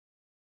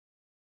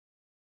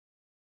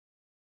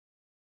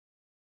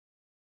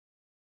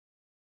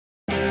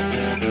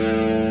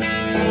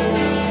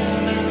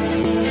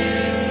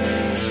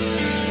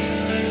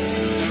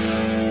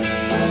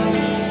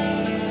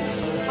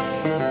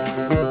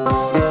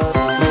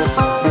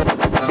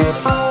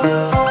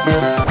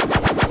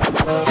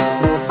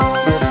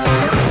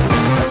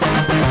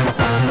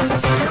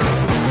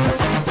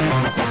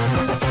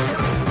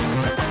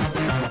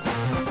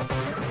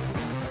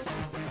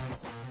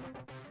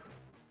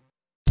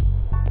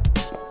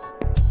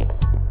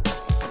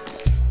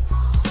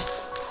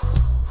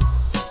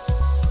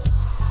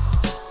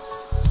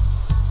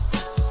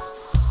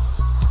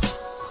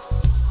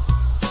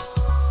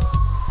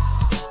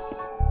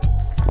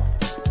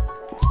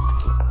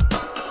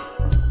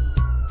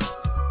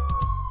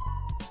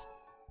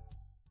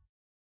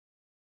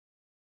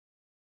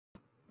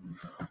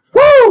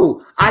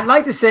I'd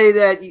like to say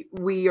that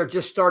we are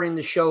just starting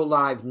the show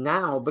live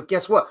now, but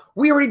guess what?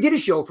 We already did a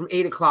show from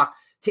 8 o'clock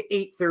to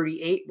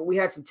 8:38, but we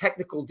had some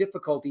technical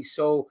difficulties,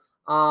 so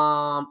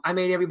I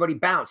made everybody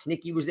bounce.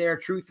 Nikki was there,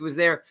 Truth was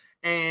there,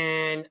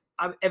 and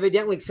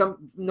evidently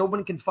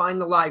nobody can find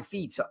the live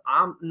feed, so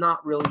I'm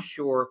not really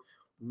sure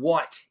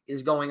what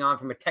is going on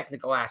from a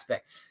technical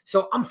aspect.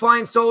 So I'm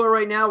flying solo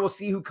right now. We'll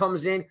see who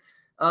comes in.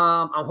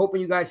 I'm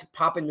hoping you guys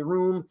pop in the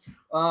room.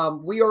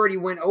 We already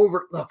went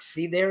over. Look,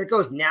 see, there it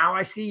goes. Now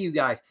I see you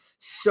guys.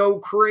 So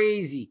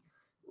crazy.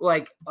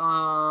 Like,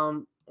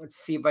 let's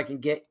see if I can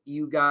get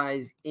you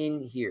guys in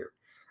here.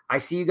 I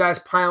see you guys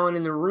piling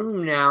in the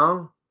room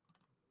now.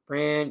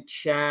 Brand,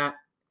 chat,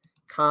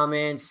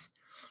 comments.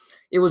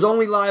 It was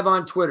only live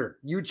on Twitter.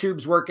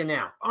 YouTube's working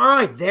now. All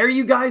right, there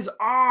you guys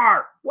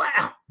are.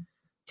 Wow.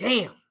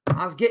 Damn.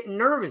 I was getting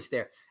nervous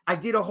there. I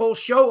did a whole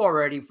show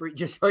already for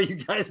just so you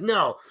guys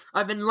know.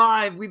 I've been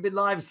live. We've been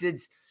live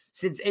since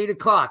 8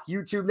 o'clock.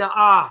 YouTube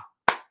now.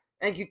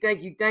 Thank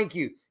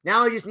you.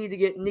 Now I just need to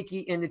get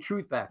Nikki and the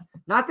Truth back.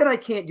 Not that I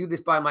can't do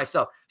this by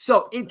myself.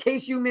 So in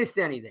case you missed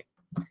anything,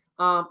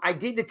 I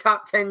did the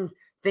top 10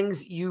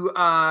 things you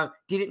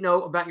didn't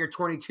know about your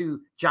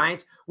 22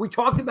 Giants. We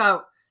talked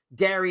about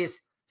Darius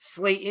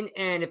Slayton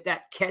and if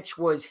that catch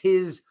was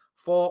his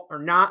fault or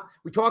not.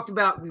 We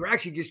were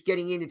actually just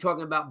getting into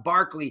talking about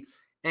Barkley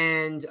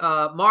and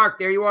Mark.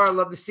 There you are.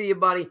 Love to see you,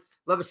 buddy.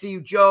 Love to see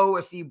you, Joe.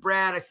 I see you,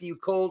 Brad. I see you,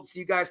 Colt. See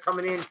you guys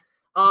coming in.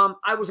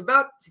 I was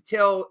about to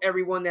tell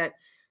everyone that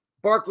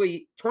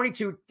Barkley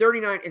 22,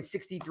 39, and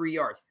 63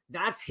 yards.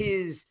 That's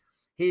his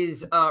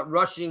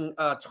rushing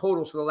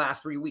totals for the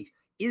last 3 weeks.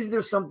 Is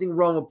there something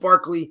wrong with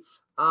Barkley?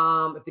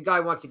 If the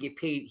guy wants to get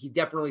paid, he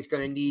definitely is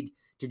going to need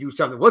to do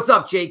something. What's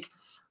up, Jake?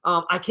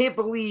 I can't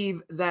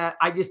believe that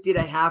I just did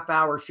a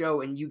half-hour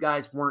show and you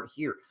guys weren't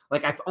here.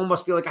 Like, I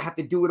almost feel like I have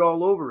to do it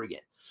all over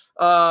again.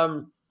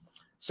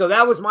 So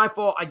that was my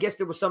fault. I guess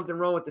there was something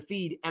wrong with the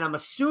feed, and I'm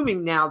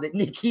assuming now that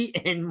Nikki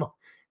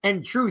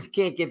and Truth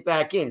can't get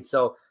back in.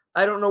 So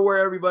I don't know where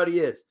everybody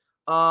is.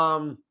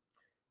 And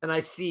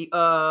I see,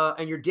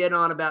 and you're dead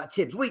on about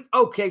Tibbs. Wait,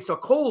 okay. So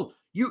Cole,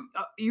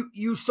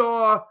 you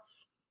saw,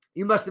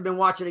 you must have been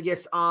watching, I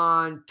guess,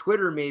 on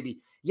Twitter maybe.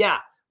 Yeah.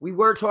 We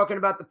were talking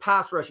about the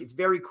pass rush. It's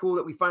very cool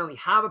that we finally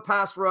have a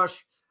pass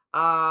rush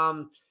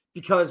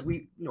because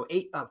we,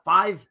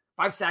 five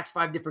sacks,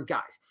 5 different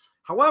guys.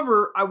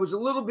 However, I was a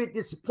little bit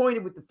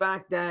disappointed with the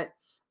fact that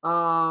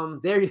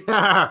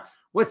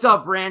what's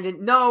up,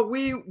 Brandon? No,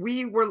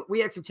 we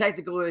had some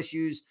technical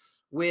issues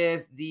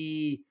with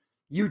the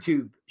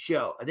YouTube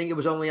show. I think it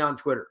was only on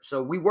Twitter.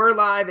 So we were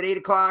live at 8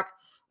 o'clock,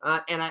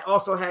 and I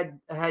also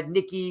had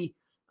Nikki.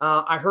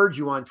 I heard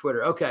you on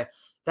Twitter. Okay,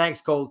 thanks,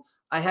 Cold.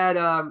 I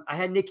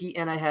had Nikki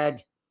and I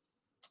had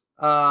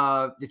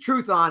the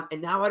Truth on,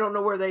 and now I don't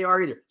know where they are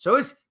either.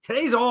 So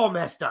today's all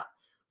messed up.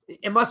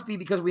 It must be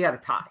because we had a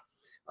tie.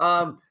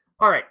 All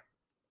right,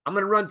 I'm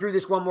going to run through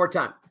this one more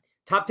time.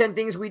 Top 10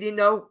 things we didn't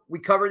know. We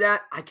covered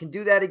that. I can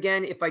do that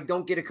again if I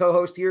don't get a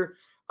co-host here.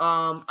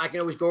 I can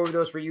always go over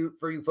those for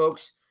you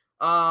folks.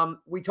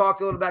 We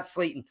talked a little about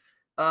Slayton.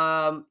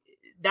 That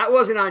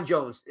wasn't on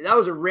Jones. That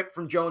was a rip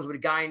from Jones with a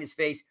guy in his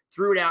face.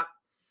 Threw it out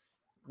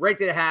right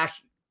to the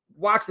hash.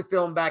 Watch the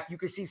film back. You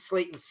can see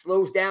Slayton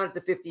slows down at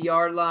the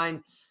 50-yard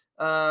line.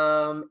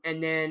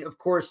 And then, of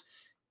course,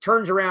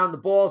 turns around. The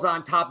ball's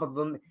on top of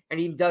him. And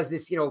he does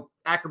this,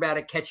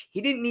 acrobatic catch. He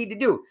didn't need to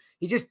do.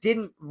 He just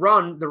didn't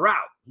run the route.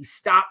 He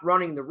stopped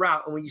running the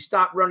route. And when you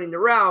stop running the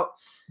route,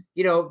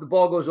 the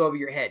ball goes over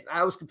your head.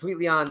 I was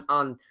completely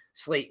on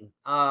Slayton.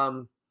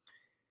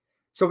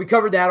 So we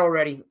covered that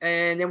already.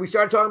 And then we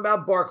started talking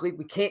about Barkley.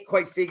 We can't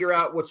quite figure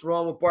out what's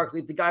wrong with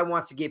Barkley. If the guy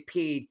wants to get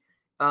paid,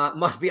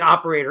 must be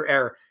operator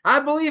error. I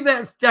believe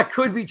that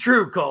could be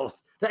true, Cole.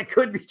 That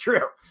could be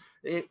true.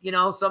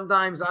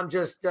 Sometimes I'm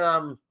just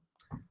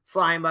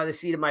flying by the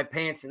seat of my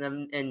pants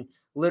and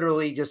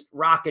literally just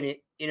rocking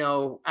it,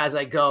 as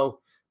I go.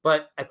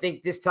 But I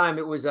think this time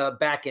it was a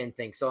back end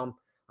thing. So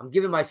I'm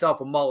giving myself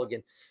a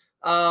mulligan.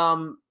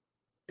 And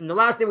the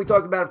last thing we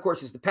talked about, of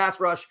course, is the pass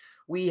rush.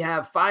 We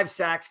have 5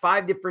 sacks,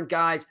 5 different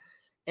guys,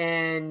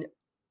 and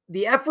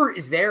the effort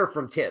is there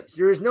from Tibbs.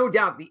 There is no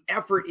doubt the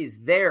effort is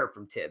there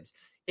from Tibbs.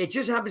 It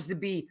just happens to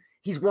be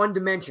he's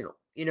one-dimensional.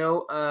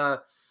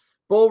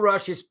 Bull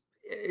rush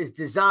is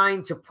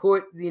designed to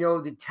put,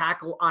 the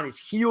tackle on his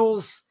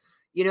heels.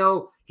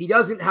 He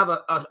doesn't have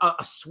a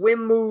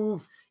swim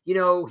move.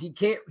 He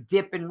can't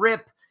dip and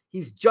rip.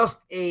 He's just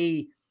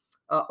a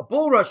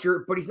bull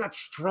rusher, but he's not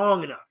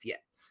strong enough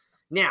yet.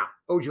 Now,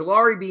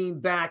 Ojulari being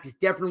back is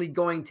definitely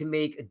going to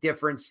make a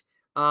difference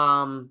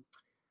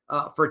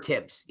for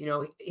Tibbs.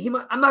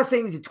 I'm not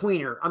saying he's a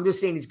tweener. I'm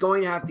just saying he's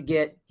going to have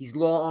to he's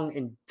long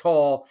and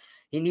tall.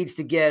 He needs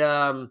to get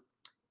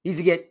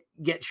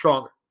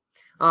stronger.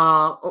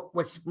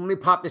 Let me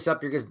pop this up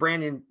here because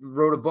Brandon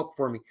wrote a book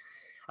for me.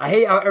 I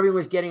hate how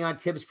everyone's getting on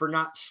Tibbs for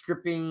not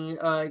stripping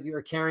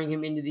or carrying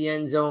him into the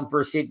end zone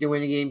for a safety to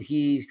win the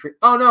game.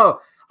 Oh no,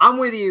 I'm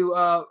with you,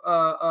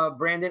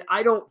 Brandon.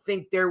 I don't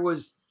think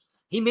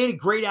he made a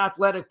great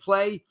athletic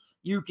play.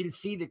 You can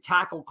see the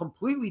tackle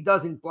completely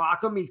doesn't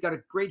block him. He's got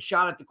a great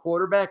shot at the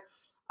quarterback.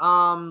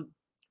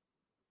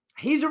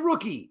 He's a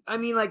rookie. I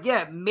mean, like,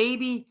 yeah,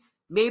 maybe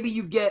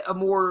you get a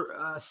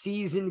more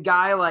seasoned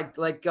guy like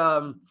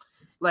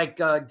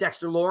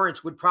Dexter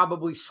Lawrence would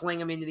probably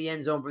sling him into the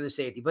end zone for the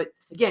safety. But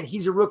again,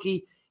 he's a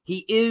rookie.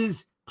 He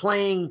is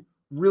playing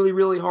really,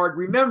 really hard.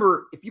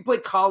 Remember, if you play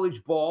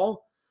college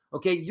ball,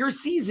 okay, your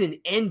season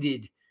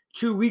ended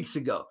 2 weeks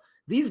ago.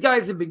 These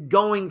guys have been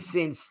going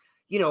since,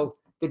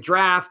 the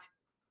draft,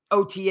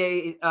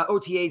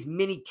 OTAs,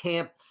 mini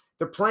camp.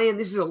 They're playing.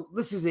 This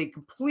is a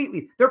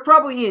completely, they're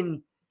probably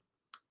in,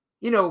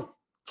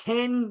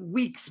 10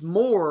 weeks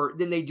more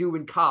than they do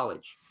in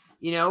college.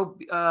 You're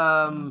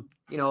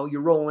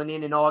rolling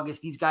in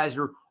August. These guys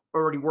are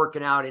already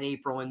working out in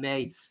April and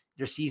May.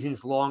 Their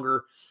season's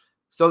longer.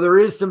 So there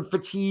is some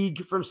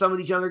fatigue from some of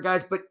these younger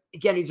guys. But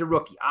again, he's a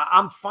rookie.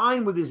 I'm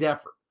fine with his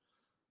effort.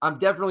 I'm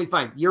definitely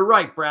fine. You're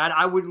right, Brad.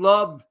 I would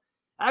love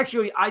 –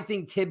 actually, I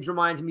think Tibbs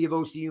reminds me of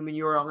OCU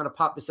Manure. I'm going to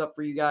pop this up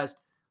for you guys.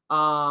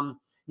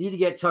 Need to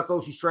get Tuck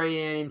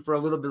Osi in for a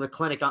little bit of a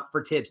clinic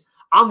for Tibbs.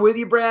 I'm with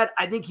you, Brad.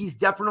 I think he's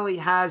definitely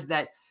has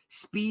that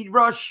speed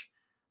rush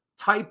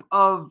type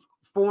of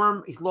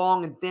form. He's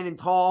long and thin and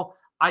tall.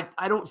 I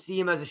don't see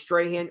him as a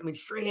Strahan. I mean,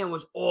 Strahan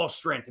was all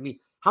strength. I mean,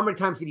 how many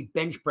times did he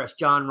bench press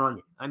John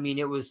Runyon? I mean,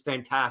 it was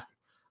fantastic.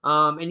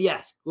 And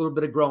yes, a little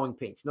bit of growing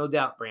pains, no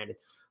doubt, Brandon.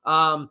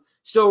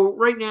 So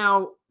right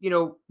now,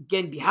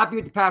 again, be happy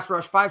with the pass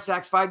rush. 5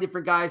 sacks, 5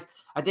 different guys.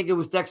 I think it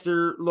was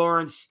Dexter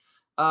Lawrence.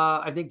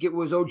 I think it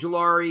was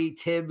Ojulari,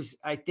 Tibbs.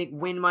 I think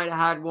Wynn might have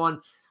had one.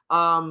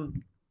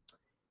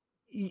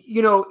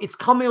 It's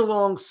coming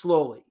along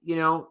slowly.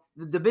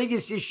 The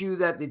biggest issue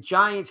that the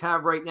Giants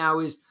have right now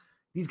is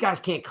these guys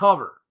can't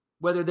cover.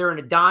 Whether they're in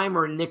a dime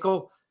or a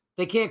nickel,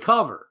 they can't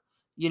cover.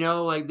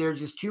 There's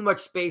just too much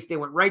space. They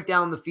went right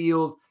down the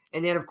field.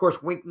 And then, of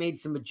course, Wink made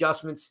some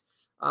adjustments.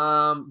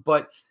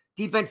 But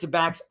defensive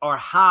backs are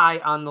high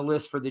on the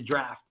list for the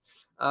draft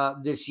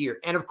this year.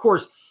 And, of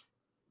course,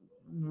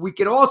 we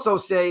could also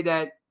say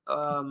that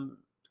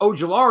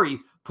Ojulari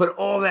put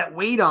all that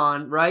weight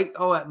on, right?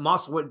 Oh, that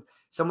muscle.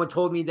 Someone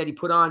told me that he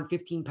put on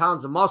 15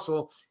 pounds of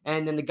muscle,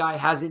 and then the guy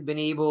hasn't been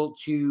able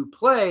to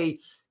play.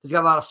 He's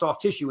got a lot of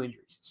soft tissue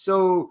injuries.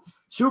 So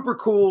super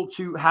cool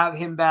to have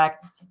him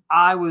back.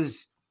 I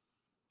was,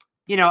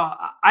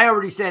 I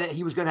already said it,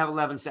 he was going to have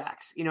 11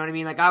 sacks. You know what I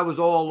mean? Like, I was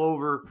all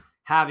over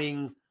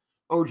having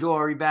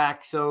Ojulari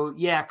back. So,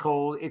 yeah,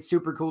 Cole, it's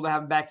super cool to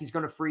have him back. He's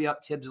going to free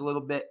up Tibbs a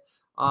little bit.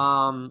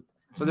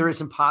 So there is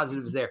some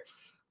positives there.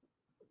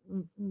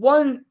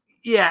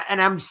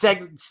 And I'm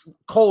saying,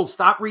 Cole,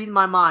 stop reading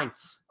my mind.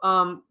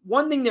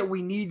 One thing that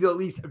we need to at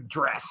least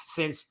address,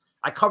 since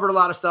I covered a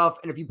lot of stuff,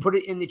 and if you put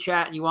it in the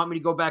chat and you want me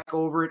to go back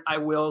over it, I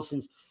will,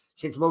 since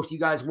most of you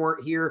guys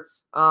weren't here.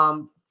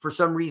 For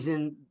some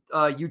reason,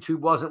 YouTube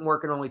wasn't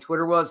working, only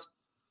Twitter was.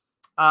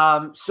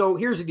 So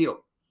here's the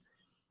deal.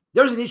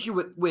 There's an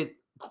issue with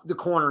the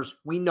corners.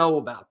 We know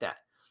about that.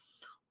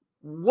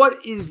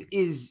 What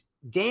is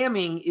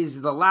damning is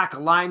the lack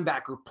of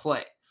linebacker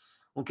play.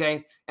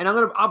 Okay. And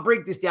I'll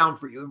break this down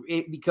for you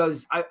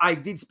because I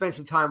did spend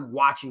some time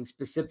watching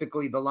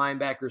specifically the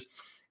linebackers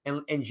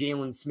and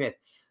Jalen Smith.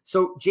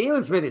 So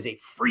Jalen Smith is a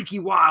freaky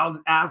wild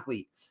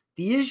athlete.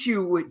 The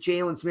issue with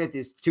Jalen Smith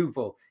is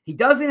twofold. He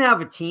doesn't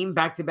have a team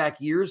back-to-back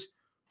years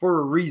for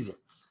a reason,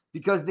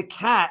 because the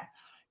cat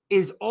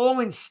is all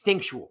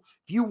instinctual.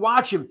 If you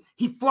watch him,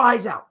 he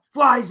flies out.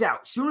 As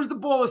soon as the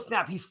ball is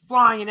snapped, he's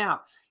flying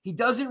out. He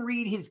doesn't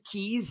read his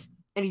keys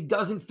and he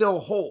doesn't fill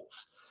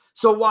holes.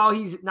 So while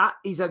he's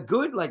a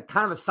good, like,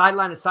 kind of a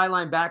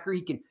sideline backer,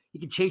 he can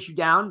chase you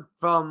down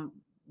from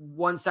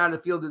one side of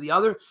the field to the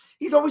other.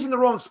 He's always in the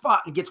wrong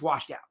spot and gets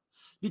washed out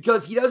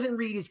because he doesn't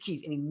read his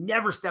keys and he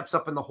never steps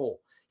up in the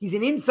hole. He's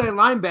an inside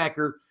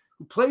linebacker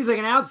who plays like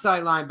an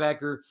outside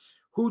linebacker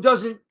who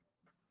doesn't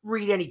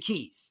read any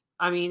keys.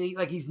 I mean,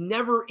 he's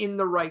never in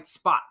the right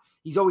spot.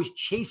 He's always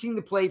chasing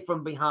the play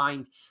from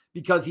behind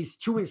because he's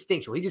too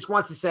instinctual. He just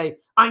wants to say,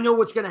 I know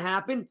what's going to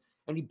happen,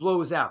 and he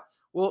blows out.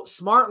 Well,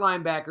 smart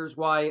linebackers,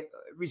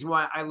 reason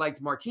why I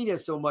liked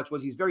Martinez so much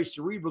was he's a very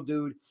cerebral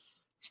dude,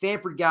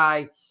 Stanford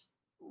guy,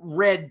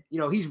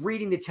 he's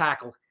reading the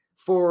tackle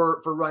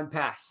for run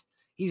pass.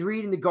 He's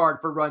reading the guard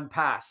for run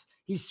pass.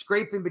 He's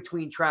scraping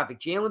between traffic.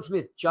 Jalen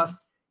Smith just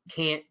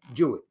can't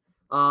do it.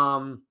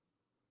 And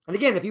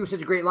again, if he was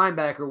such a great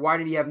linebacker, why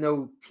did he have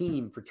no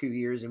team for 2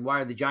 years? And why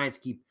did the Giants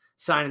keep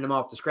signing him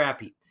off the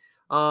scrap heap?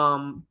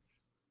 Micah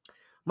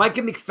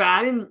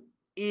McFadden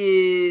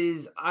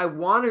is,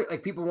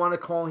 people want to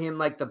call him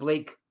like the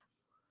Blake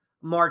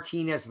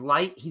Martinez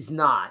light. He's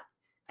not.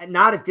 And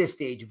not at this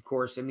stage, of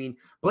course. I mean,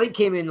 Blake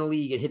came in the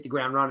league and hit the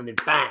ground running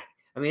and bang.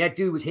 I mean, that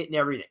dude was hitting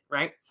everything,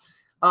 right?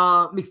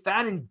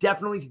 McFadden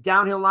definitely is a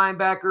downhill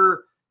linebacker,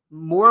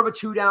 more of a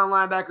two-down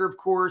linebacker, of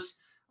course.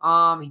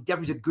 He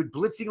definitely is a good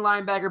blitzing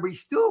linebacker, but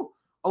he's still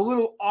a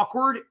little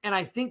awkward, and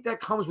I think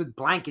that comes with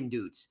blanking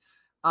dudes.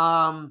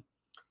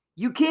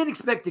 You can't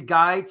expect a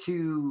guy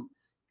to,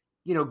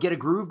 get a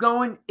groove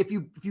going if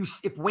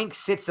Wink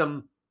sits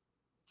him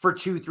for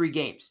 2-3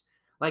 games.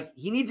 Like,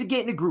 he needs to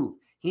get in a groove.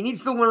 He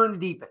needs to learn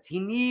the defense. He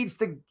needs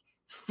to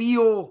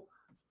feel,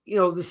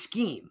 the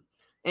scheme.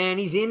 And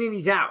he's in and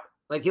he's out.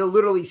 Like, he'll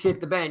literally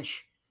sit the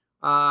bench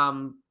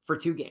for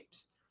 2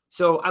 games.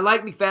 So I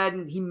like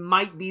McFadden. He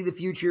might be the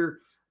future.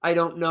 I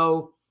don't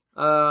know.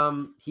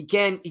 He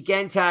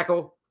can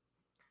tackle,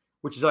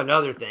 which is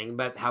another thing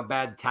about how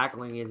bad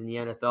tackling is in the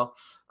NFL.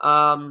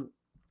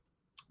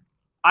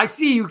 I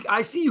see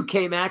you,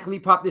 K-Mac. Let me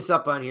pop this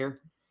up on here.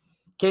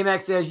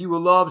 K-Mac says you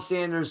will love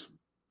Sanders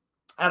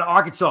out of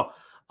Arkansas.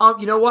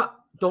 You know what?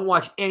 Don't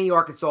watch any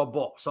Arkansas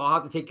ball, so I'll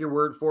have to take your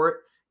word for it.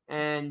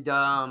 And,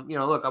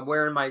 look, I'm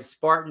wearing my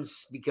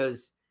Spartans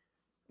because,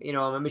 I'm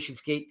a Michigan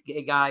State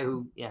guy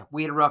who,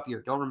 we had a rough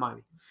year. Don't remind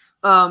me.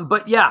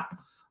 But, yeah,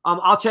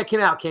 I'll check him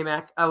out,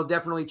 K-Mac. I will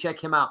definitely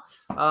check him out.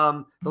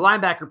 The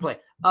linebacker play.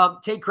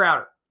 Tate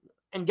Crowder.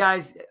 And,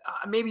 guys,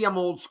 maybe I'm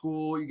old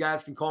school. You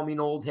guys can call me an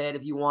old head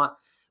if you want.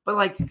 But,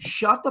 like,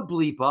 shut the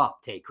bleep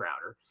up, Tate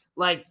Crowder.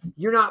 Like,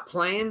 you're not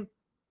playing,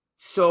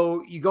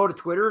 so you go to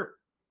Twitter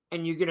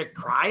and you're going to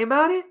cry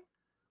about it?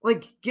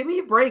 Like, give me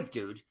a break,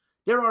 dude.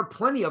 There are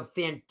plenty of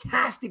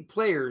fantastic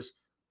players,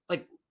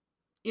 like,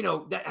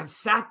 that have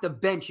sat the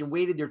bench and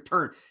waited their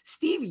turn.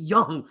 Steve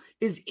Young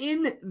is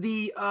in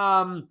the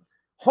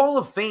Hall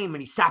of Fame,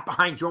 and he sat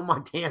behind Joe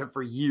Montana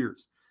for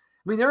years.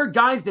 I mean, there are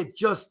guys that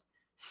just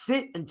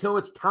sit until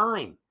it's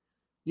time.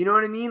 You know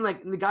what I mean?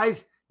 Like, the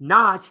guy's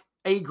not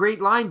a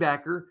great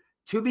linebacker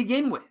to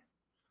begin with.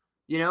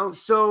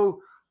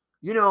 So,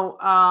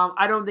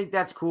 I don't think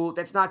that's cool.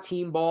 That's not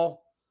team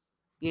ball.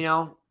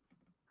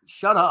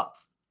 Shut up.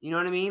 You know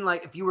what I mean?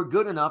 Like, if you were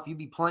good enough, you'd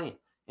be playing.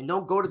 And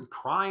don't go to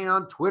crying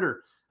on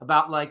Twitter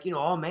about, like,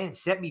 oh, man,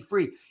 set me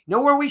free. You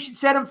know where we should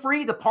set him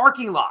free? The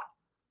parking lot.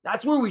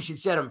 That's where we should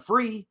set him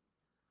free.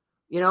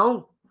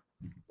 Because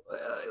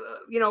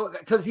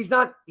he's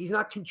not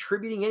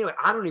contributing anyway.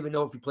 I don't even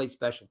know if he plays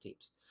special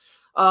teams.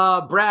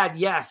 Brad,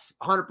 yes,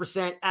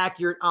 100%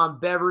 accurate on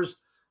Beavers.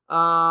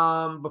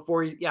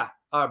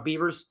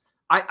 Beavers.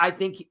 I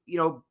think,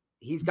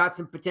 he's got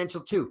some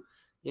potential too.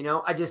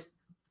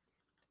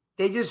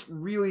 They just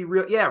really,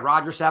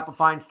 Roger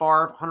Sappafine,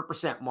 Favre,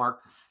 100%,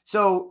 Mark.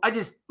 So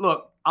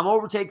I'm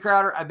over Tate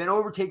Crowder. I've been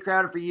over Tate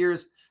Crowder for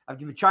years. I've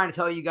been trying to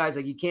tell you guys,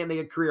 like, you can't make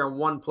a career on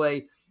one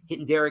play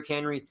hitting Derrick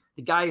Henry.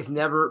 The guy has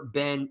never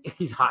been,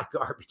 he's hot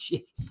garbage.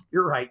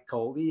 You're right,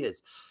 Cole, he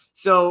is.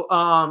 So,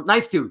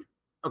 nice dude.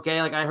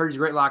 Okay, like, I heard he's a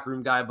great locker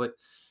room guy, but,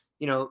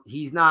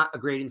 he's not a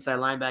great inside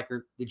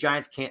linebacker. The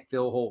Giants can't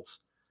fill holes.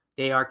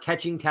 They are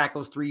catching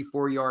tackles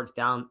 3-4 yards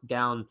down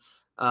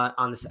at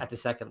the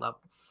second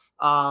level.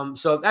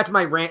 So that's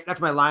my rant.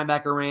 That's my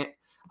linebacker rant.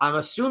 I'm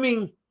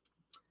assuming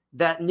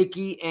that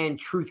Nikki and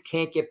Truth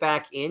can't get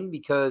back in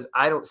because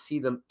I don't see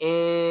them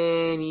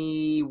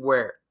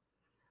anywhere.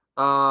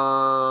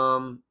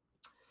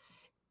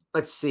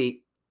 Let's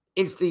see.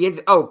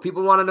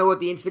 People want to know what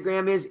the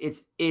Instagram is.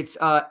 It's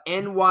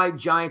NY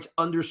Giants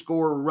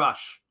 _rush.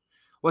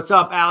 What's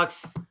up,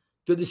 Alex?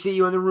 Good to see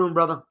you in the room,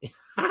 brother.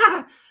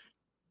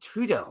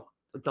 Trudeau,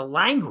 with the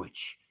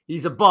language.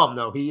 He's a bum,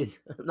 though. He is.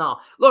 No,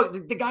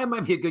 look, the guy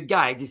might be a good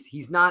guy. He's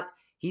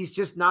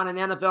just not an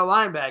NFL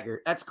linebacker.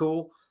 That's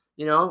cool.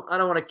 I don't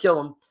want to kill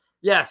him.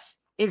 Yes,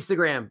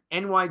 Instagram,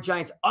 NY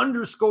Giants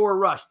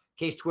 _rush. In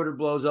case Twitter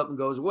blows up and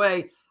goes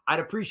away. I'd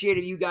appreciate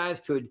if you guys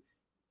could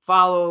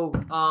follow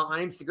on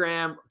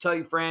Instagram, tell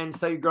your friends,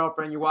 tell your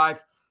girlfriend, your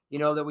wife,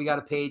 that we got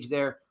a page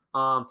there.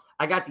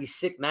 I got these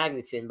sick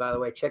magnets in, by the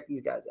way. Check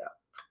these guys out.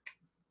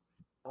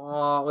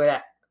 Oh, look at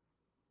that.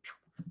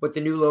 With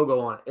the new logo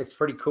on it. It's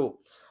pretty cool.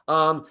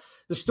 The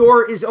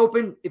store is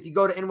open. If you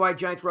go to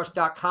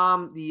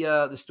nygiantsrush.com,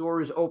 the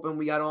store is open.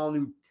 We got all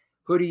new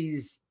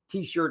hoodies,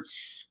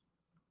 t-shirts,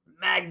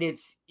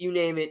 magnets, you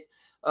name it,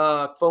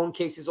 phone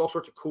cases, all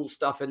sorts of cool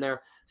stuff in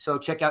there. So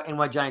check out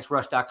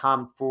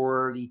nygiantsrush.com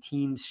for the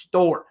team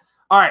store.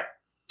 All right.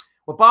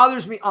 What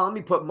bothers me, let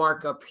me put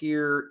Mark up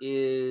here,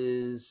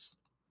 is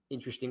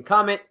interesting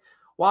comment.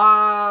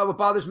 What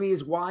bothers me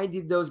is, why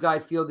did those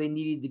guys feel they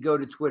needed to go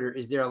to Twitter?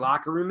 Is there a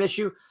locker room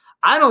issue?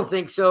 I don't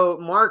think so,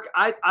 Mark.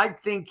 I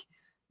think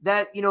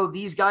that,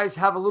 these guys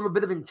have a little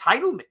bit of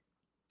entitlement.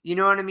 You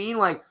know what I mean?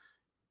 Like,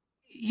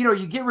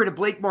 you get rid of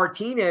Blake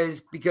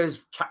Martinez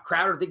because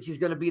Crowder thinks he's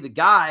going to be the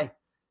guy,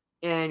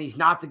 and he's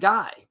not the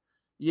guy.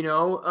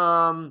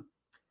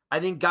 I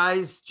think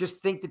guys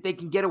just think that they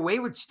can get away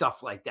with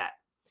stuff like that.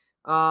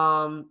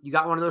 You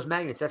got one of those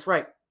magnets. That's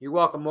right. You're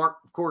welcome, Mark.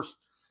 Of course.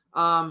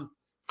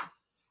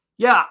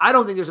 Yeah, I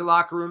don't think there's a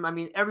locker room. I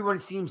mean, everyone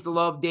seems to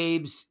love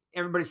Dabes.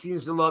 Everybody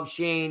seems to love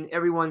Shane.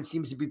 Everyone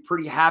seems to be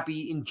pretty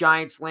happy in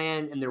Giants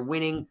land, and they're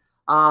winning.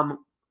 I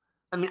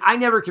mean, I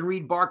never can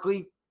read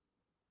Barkley.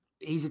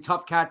 He's a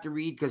tough cat to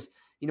read because,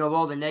 of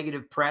all the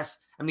negative press.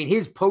 I mean,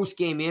 his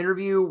post-game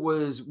interview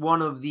was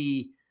one of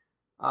the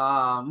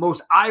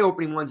most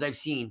eye-opening ones I've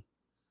seen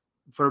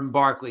from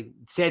Barkley.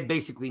 Said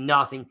basically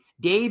nothing.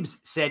 Dabes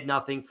said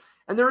nothing.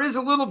 And there is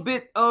a little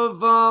bit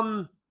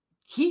of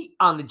heat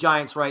on the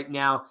Giants right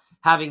now,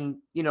 having,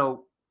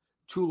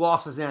 2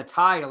 losses and a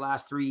tie the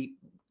last 3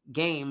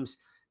 games.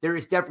 there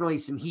is definitely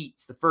some heat.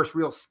 It's the first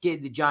real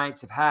skid the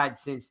Giants have had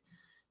since,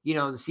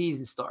 the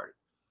season started.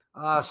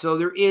 So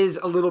there is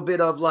a little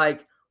bit of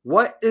like,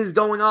 what is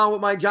going on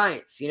with my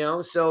Giants?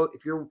 So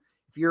if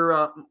you're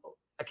a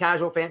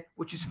casual fan,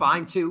 which is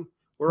fine too,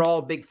 we're all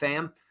a big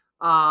fan.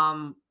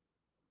 I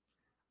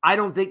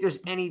don't think there's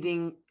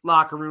anything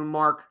locker room,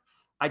 Mark.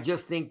 I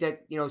just think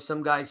that,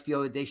 some guys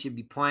feel that they should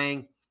be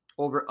playing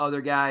over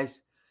other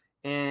guys.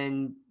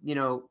 And,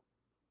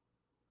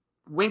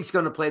 Wink's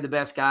going to play the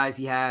best guys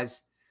he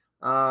has.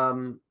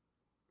 And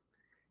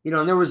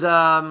there was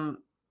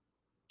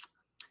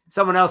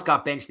someone else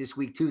got benched this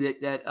week too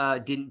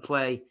that didn't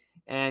play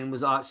and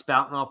was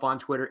spouting off on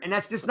Twitter. And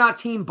that's just not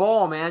team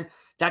ball, man.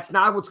 That's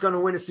not what's going to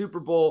win a Super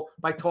Bowl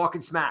by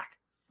talking smack.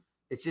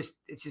 It's just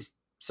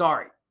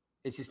sorry.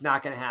 It's just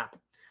not going to happen.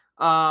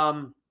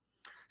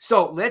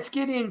 So let's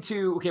get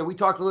into, we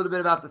talked a little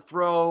bit about the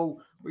throw,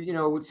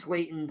 with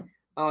Slayton.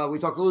 We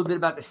talked a little bit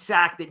about the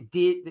sack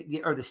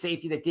or the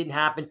safety that didn't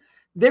happen.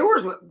 There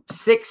was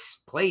 6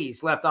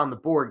 plays left on the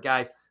board,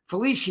 guys.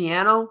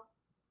 Feliciano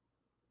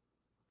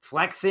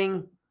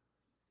flexing.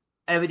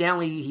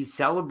 Evidently, he's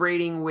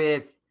celebrating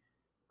with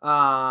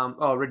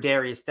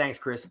Rodarius. Thanks,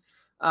 Chris.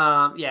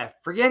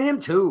 Forget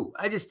him too.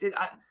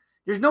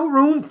 There's no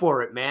room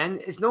for it, man.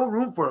 There's no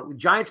room for it. The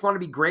Giants want to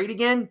be great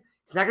again.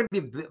 It's not going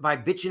to be by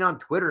bitching on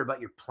Twitter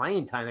about your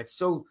playing time. That's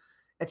so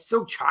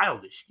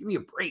childish. Give me a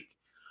break.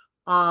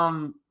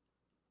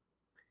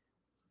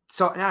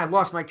 So now I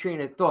lost my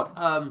train of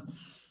thought.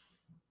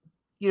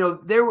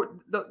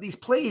 These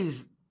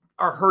plays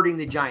are hurting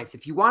the Giants.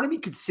 If you want to be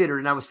considered,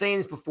 and I was saying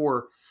this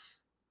before,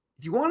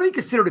 if you want to be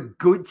considered a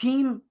good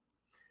team,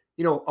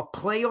 a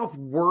playoff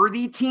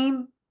worthy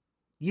team,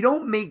 you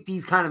don't make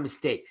these kind of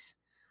mistakes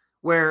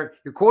where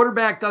your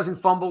quarterback doesn't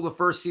fumble the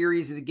first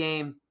series of the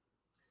game.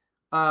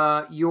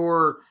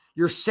 Your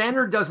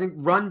center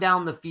doesn't run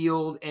down the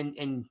field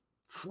and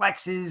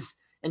flexes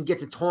and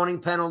gets a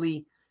taunting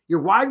penalty.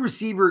 Your wide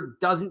receiver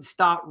doesn't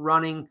stop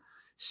running.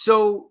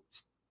 So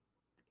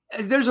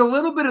there's a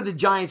little bit of the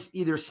Giants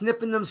either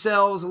sniffing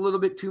themselves a little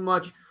bit too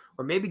much,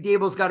 or maybe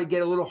Dable's got to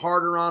get a little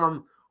harder on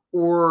them,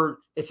 or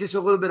it's just a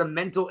little bit of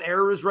mental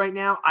errors right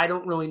now. I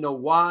don't really know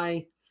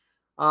why.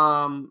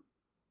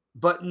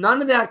 But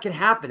none of that can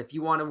happen if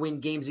you want to win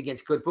games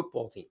against good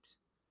football teams.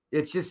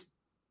 It's just,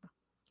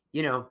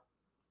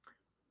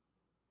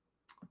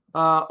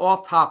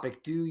 off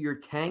topic. Do your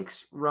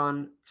tanks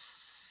run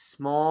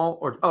small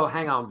or,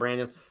 hang on,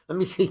 Brandon. Let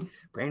me see.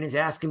 Brandon's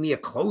asking me a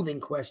clothing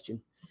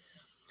question.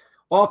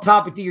 Off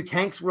topic. Do your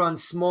tanks run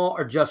small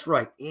or just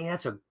right? Yeah,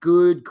 that's a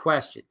good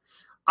question.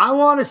 I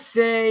want to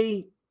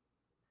say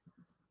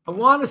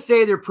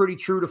they're pretty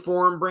true to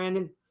form,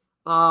 Brandon.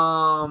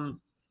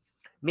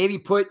 Maybe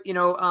put,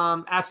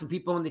 ask some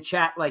people in the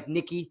chat like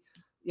Nikki,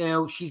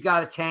 she's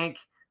got a tank.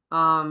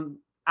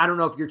 I don't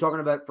know if you're talking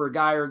about for a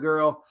guy or a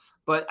girl,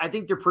 but I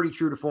think they're pretty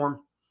true to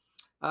form.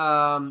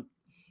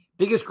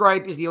 Biggest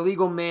gripe is the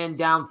illegal man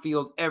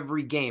downfield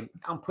every game.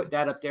 I'll put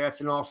that up there.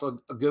 That's also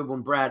a good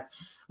one, Brad.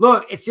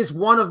 Look, it's just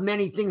one of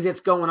many things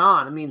that's going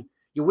on. I mean,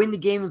 you win the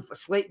game if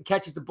Slayton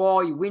catches the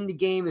ball. You win the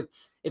game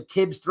if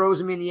Tibbs throws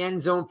him in the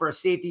end zone for a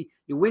safety.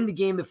 You win the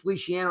game if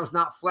Feliciano's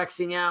not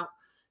flexing out.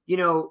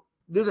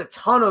 There's a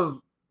ton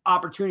of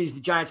opportunities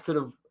the Giants could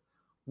have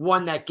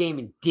won that game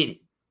and didn't.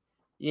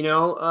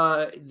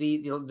 The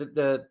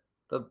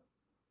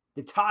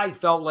tie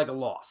felt like a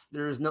loss.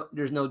 There's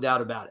no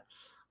doubt about it.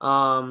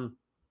 All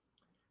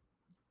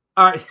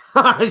right.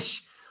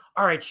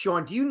 All right,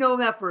 Sean, do you know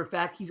that for a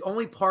fact? He's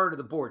only part of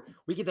the board.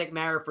 We can thank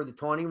Mara for the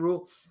taunting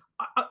rule.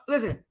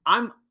 Listen,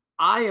 I'm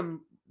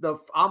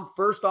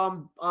first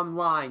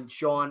online,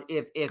 Sean,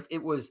 if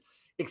it was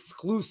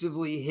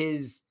exclusively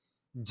his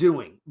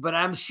doing, but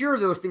I'm sure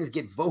those things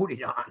get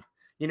voted on.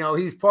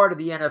 He's part of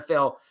the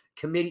NFL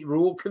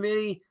rule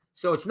committee,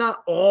 so it's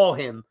not all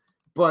him.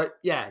 But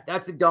yeah,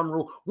 that's a dumb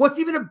rule. What's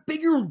even a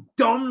bigger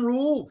dumb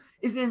rule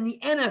is in the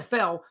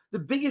NFL, the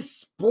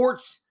biggest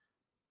sports,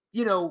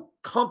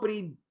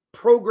 company,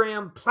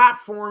 program,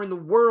 platform in the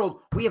world,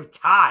 we have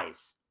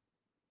ties.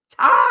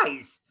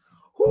 Ties.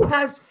 Who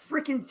has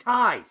freaking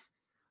ties?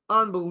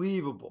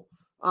 Unbelievable.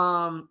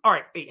 All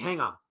right, wait, hang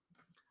on.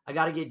 I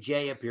got to get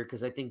Jay up here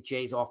because I think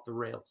Jay's off the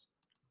rails.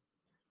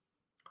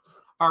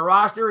 Our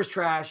roster is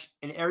trash,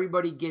 and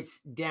everybody gets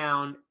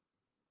down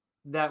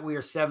that we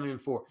are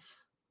 7-4.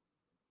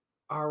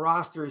 Our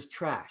roster is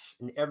trash,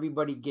 and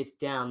everybody gets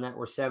down that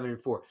we're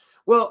 7-4.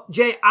 Well,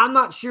 Jay, I'm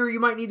not sure. You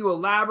might need to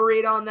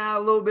elaborate on that a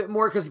little bit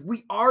more because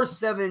we are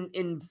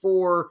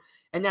 7-4,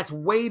 and that's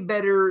way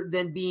better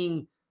than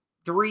being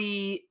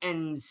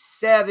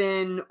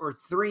 3-7 or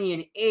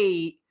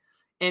 3-8.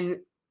 And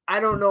I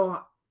don't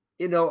know,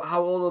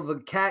 how old of a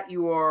cat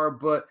you are,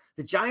 but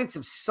the Giants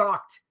have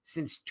sucked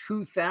since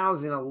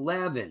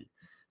 2011.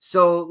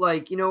 So,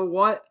 you know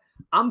what?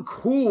 I'm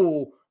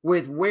cool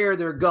with where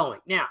they're going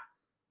now.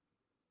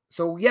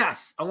 So,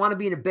 yes, I want to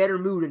be in a better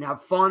mood and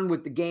have fun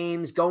with the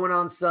games, going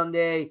on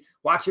Sunday,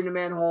 watching them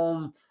at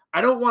home. I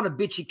don't want to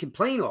bitch and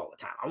complain all the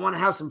time. I want to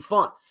have some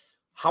fun.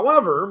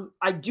 However,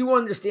 I do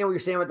understand what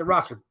you're saying with the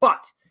roster,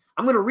 but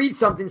I'm going to read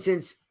something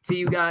to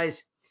you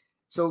guys.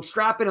 So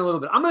strap in a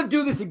little bit. I'm going to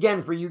do this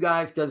again for you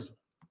guys because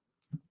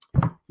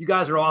you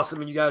guys are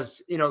awesome and you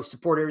guys,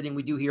 support everything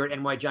we do here at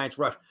NY Giants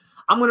Rush.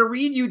 I'm going to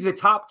read you the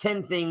top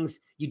 10 things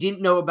you didn't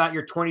know about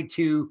your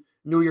 22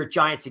 New York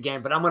Giants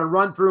again, but I'm going to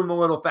run through them a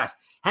little fast.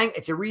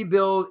 It's a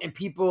rebuild and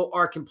people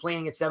are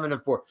complaining at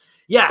 7-4.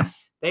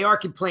 Yes, they are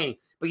complaining.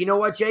 But you know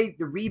what, Jay?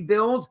 The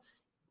rebuild,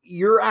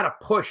 you're at a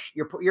push.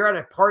 You're at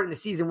a part in the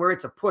season where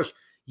it's a push.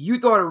 You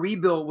thought a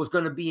rebuild was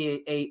going to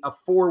be a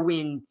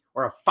 4-win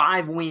or a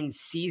 5-win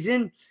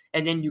season,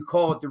 and then you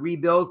call it the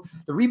rebuild.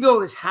 The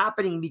rebuild is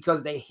happening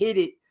because they hit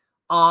it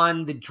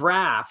on the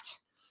draft,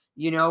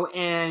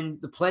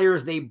 and the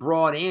players they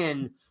brought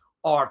in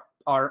are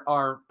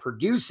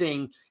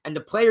producing, and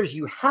the players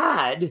you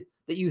had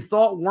that you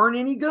thought weren't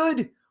any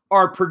good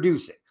are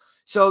producing.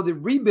 So the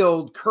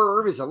rebuild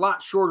curve is a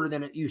lot shorter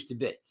than it used to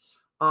be.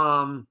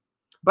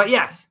 But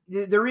yes,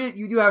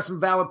 you do have some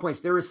valid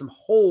points. There is some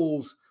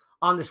holes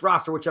on this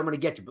roster, which I'm going to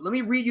get to. But let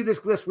me read you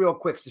this list real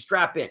quick, so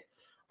strap in.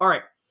 All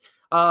right.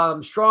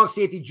 Strong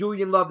safety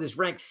Julian Love is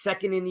ranked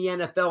second in the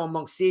NFL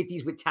among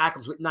safeties with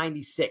tackles with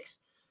 96.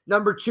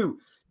 Number 2,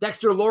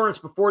 Dexter Lawrence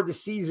before the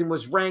season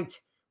was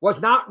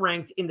not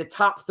ranked in the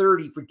top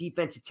 30 for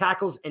defensive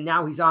tackles, and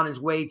now he's on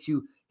his way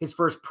to his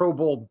first Pro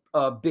Bowl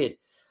bid.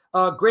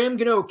 Graham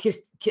Gano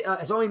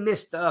has only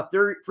missed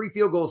 3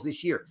 field goals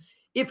this year.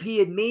 If he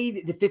had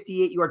made the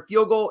 58-yard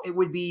field goal, it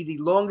would be the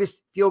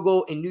longest field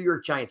goal in New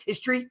York Giants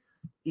history.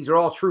 These are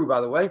all true,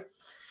 by the way.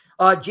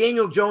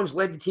 Daniel Jones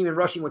led the team in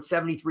rushing with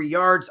 73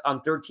 yards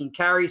on 13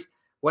 carries.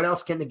 What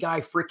else can the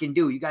guy freaking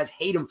do? You guys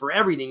hate him for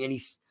everything, and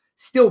he's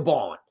still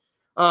balling.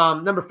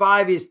 Number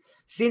 5 is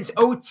since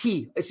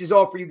OT. This is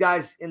all for you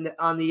guys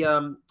on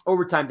the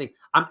overtime thing.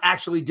 I'm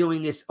actually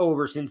doing this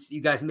over since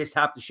you guys missed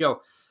half the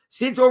show.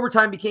 Since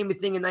overtime became a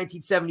thing in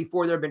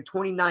 1974, there have been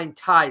 29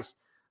 ties.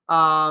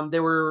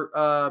 There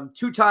were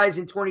 2 ties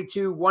in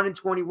 22, 1 in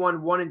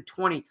 21, 1 in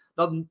 20.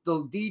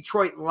 The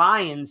Detroit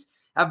Lions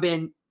have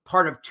been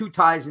part of 2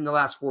 ties in the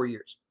last 4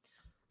 years.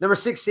 Number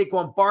 6,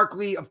 Saquon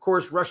Barkley, of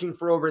course, rushing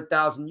for over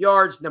 1,000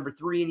 yards. Number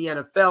 3 in the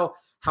NFL.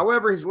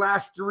 However, his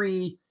last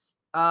 3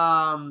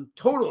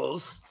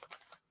 totals,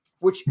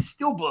 which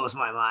still blows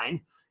my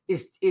mind,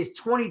 is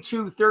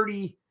 22,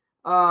 30,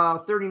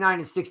 39,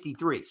 and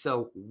 63.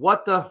 So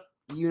what the,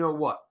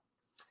 what?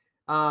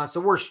 It's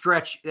the worst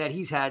stretch that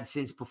he's had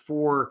since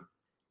before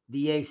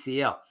the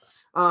ACL.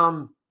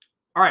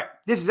 All right,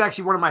 this is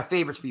actually one of my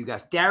favorites for you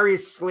guys.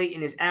 Darius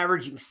Slayton is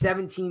averaging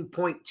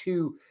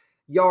 17.2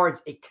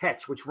 yards a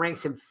catch, which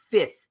ranks him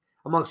 5th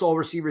amongst all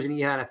receivers in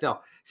the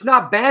NFL. It's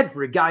not bad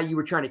for a guy you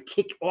were trying to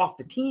kick off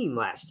the team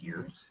last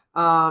year.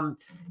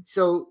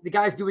 So the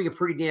guy's doing a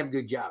pretty damn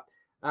good job.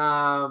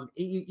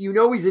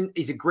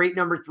 He's a great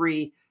number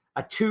 3,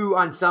 a 2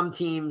 on some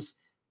teams,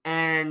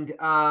 and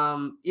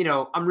I'm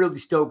really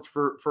stoked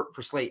for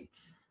Slayton.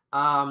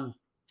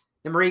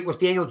 Number 8 was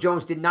Daniel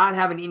Jones did not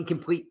have an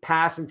incomplete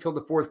pass until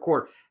the 4th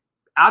quarter.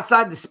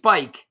 Outside the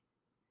spike,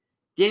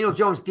 Daniel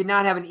Jones did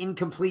not have an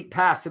incomplete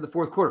pass to the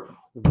 4th quarter.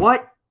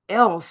 What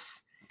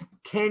else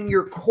can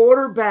your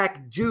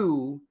quarterback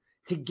do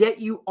to get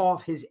you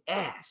off his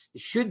ass?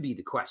 It should be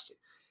the question.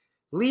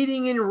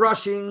 Leading in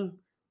rushing,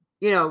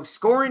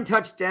 scoring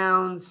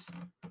touchdowns,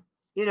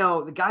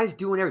 the guy's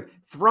doing everything.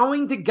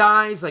 Throwing to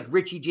guys like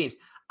Richie James.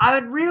 I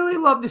would really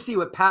love to see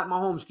what Pat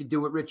Mahomes could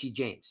do with Richie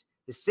James.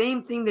 The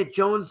same thing that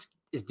Jones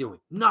is doing.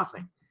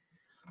 Nothing.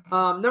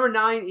 Number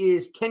 9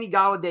 is Kenny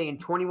Golladay in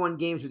 21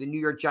 games with the New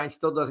York Giants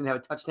still doesn't have a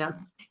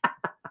touchdown.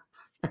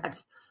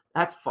 That's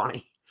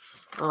funny.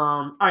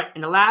 All right,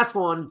 and the last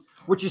one,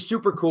 which is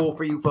super cool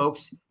for you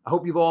folks. I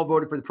hope you've all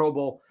voted for the Pro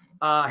Bowl.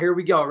 Here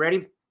we go.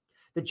 Ready?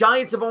 The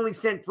Giants have only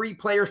sent 3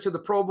 players to the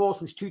Pro Bowl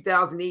since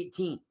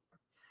 2018.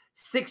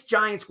 6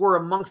 Giants were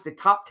amongst the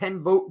top 10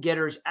 vote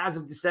getters as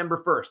of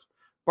December 1st.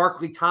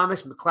 Barkley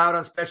Thomas, McLeod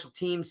on special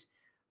teams,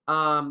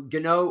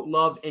 Gano,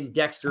 Love, and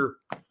Dexter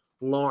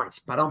Lawrence.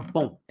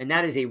 Ba-dum-boom. And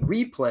that is a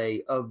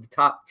replay of the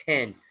top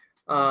 10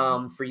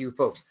 for you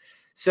folks.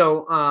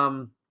 So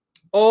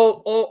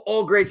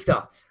all great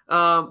stuff.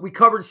 We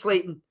covered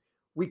Slayton.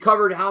 We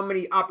covered how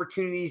many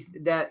opportunities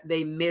that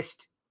they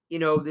missed,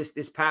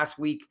 this past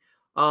week.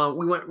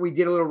 We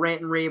did a little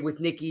rant and rave with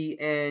Nikki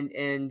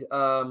and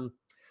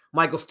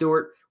Michael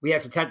Stewart. We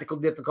had some technical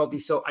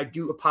difficulties, so I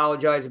do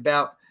apologize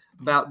about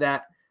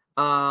that.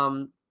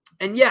 And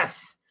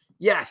yes,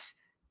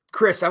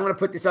 Chris, I'm going to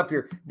put this up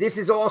here. This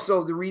is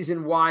also the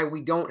reason why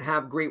we don't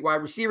have great wide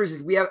receivers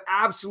is we have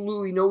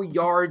absolutely no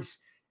yards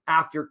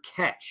after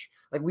catch.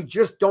 Like we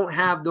just don't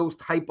have those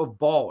type of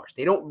ballers.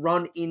 They don't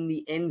run in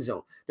the end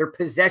zone. They're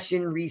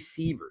possession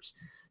receivers.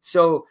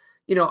 So,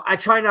 I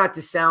try not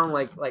to sound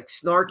like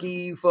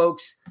snarky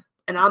folks,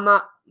 and I'm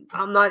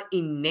not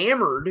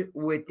enamored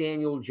with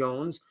Daniel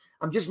Jones.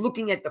 I'm just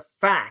looking at the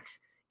facts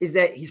is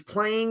that he's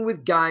playing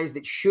with guys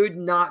that should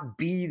not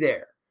be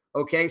there.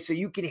 Okay, so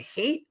you can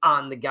hate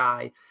on the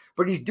guy,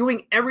 but he's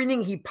doing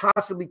everything he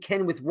possibly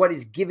can with what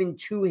is given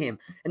to him.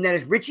 And that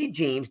is Richie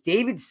James,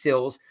 David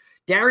Sills,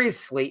 Darius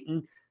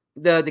Slayton,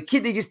 the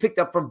kid they just picked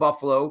up from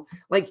Buffalo,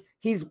 like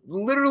he's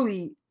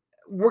literally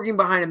working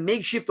behind a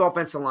makeshift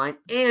offensive line.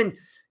 And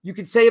you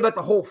could say about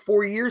the whole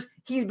 4 years,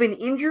 he's been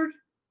injured,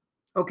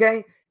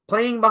 okay,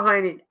 playing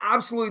behind an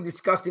absolutely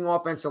disgusting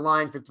offensive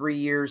line for 3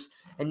 years.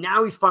 And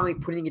now he's finally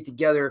putting it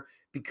together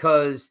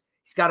because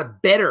he's got a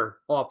better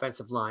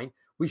offensive line.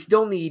 We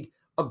still need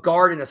a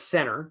guard and a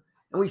center,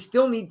 and we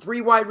still need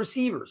 3 wide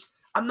receivers.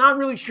 I'm not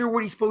really sure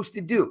what he's supposed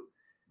to do.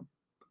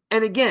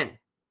 And again,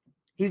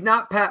 he's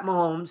not Pat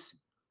Mahomes,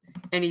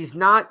 and he's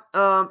not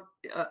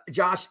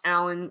Josh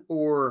Allen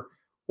or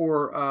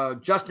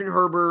Justin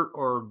Herbert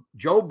or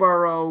Joe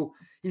Burrow.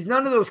 He's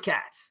none of those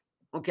cats.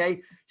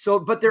 Okay. So,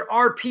 but there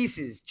are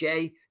pieces,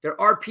 Jay. There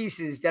are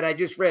pieces that I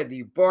just read.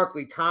 The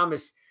Barkley,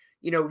 Thomas,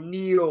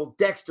 Neal,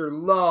 Dexter,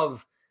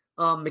 Love,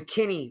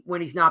 McKinney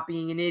when he's not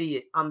being an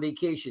idiot on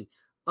vacation.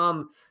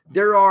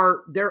 There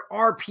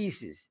are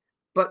pieces,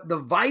 but the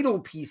vital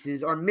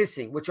pieces are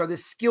missing, which are the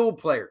skill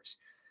players.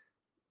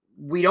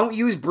 We don't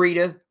use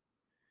Breida.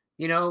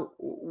 We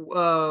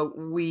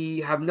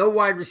have no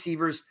wide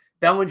receivers.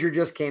 Bellinger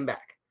just came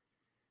back.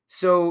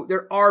 So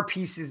there are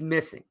pieces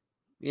missing,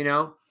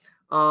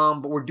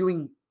 but we're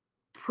doing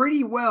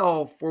pretty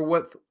well for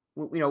what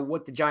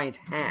the Giants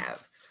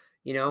have,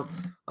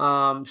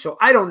 So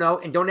I don't know.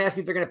 And don't ask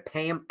me if they're going to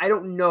pay him. I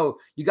don't know.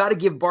 You got to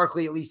give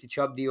Barkley at least a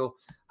Chubb deal.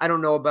 I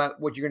don't know about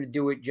what you're going to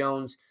do with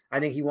Jones. I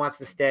think he wants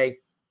to stay.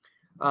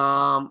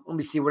 Let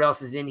me see what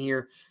else is in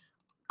here.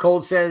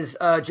 Cold says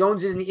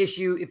Jones isn't the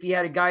issue. If he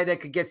had a guy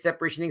that could get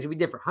separation, things would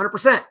be different.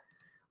 100%.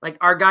 Like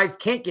our guys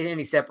can't get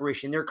any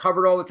separation. They're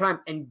covered all the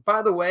time. And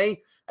by the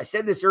way, I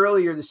said this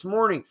earlier this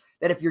morning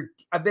that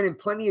I've been in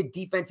plenty of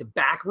defensive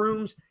back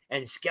rooms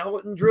and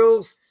skeleton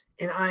drills.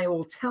 And I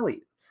will tell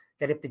you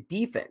that if the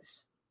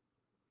defense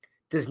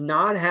does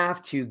not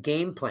have to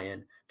game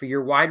plan for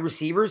your wide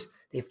receivers,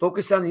 they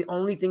focus on the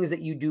only things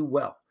that you do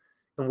well.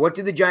 And what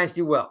do the Giants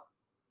do well?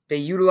 They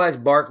utilize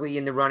Barkley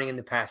in the running and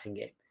the passing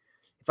game.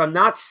 If I'm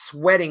not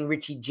sweating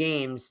Richie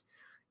James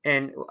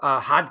and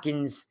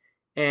Hodgins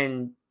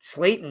and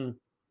Slayton,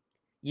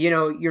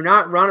 you're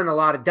not running a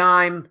lot of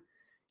dime.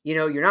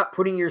 You're not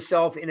putting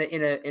yourself in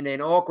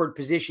an awkward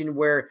position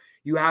where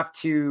you have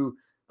to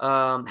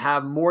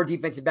have more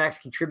defensive backs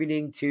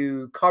contributing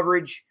to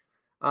coverage.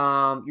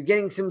 You're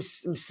getting some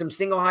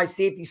single high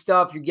safety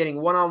stuff. You're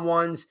getting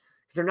one-on-ones.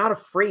 They're not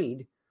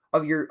afraid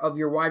of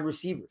your wide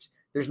receivers.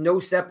 There's no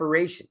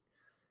separation.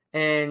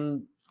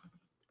 And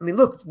I mean,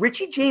 look,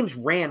 Richie James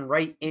ran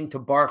right into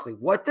Barkley.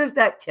 What does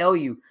that tell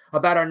you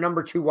about our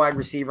number 2 wide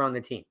receiver on the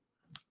team?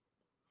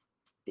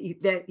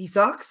 That he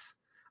sucks?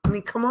 I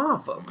mean, come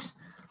on, folks.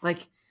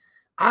 Like,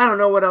 I don't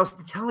know what else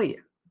to tell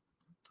you.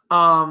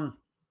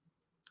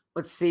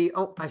 Let's see.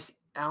 Oh, I see.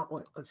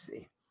 Let's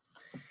see.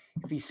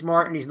 If he's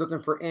smart and he's looking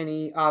for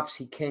any ops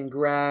he can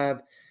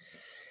grab,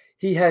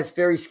 he has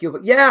very skilled.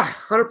 But yeah,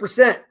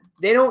 100%.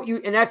 They don't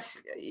use, and that's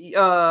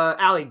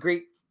Ali.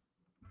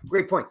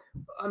 Great point.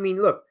 I mean,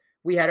 look,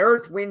 we had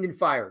Earth, Wind, and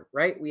Fire,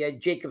 right? We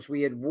had Jacobs,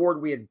 we had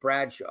Ward, we had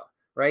Bradshaw,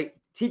 right?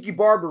 Tiki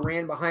Barber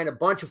ran behind a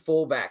bunch of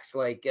fullbacks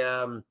like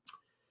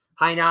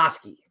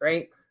Hynoski,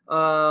 right?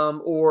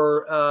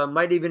 Or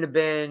might even have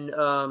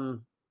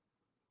been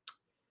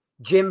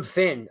Jim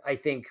Finn, I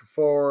think,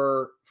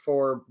 for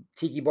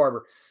Tiki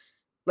Barber.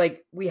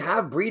 Like, we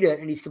have Breida,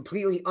 and he's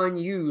completely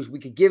unused. We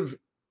could give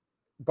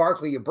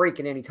Barkley a break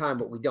at any time,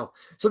 but we don't.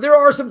 So there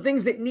are some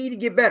things that need to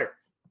get better.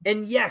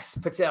 And yes,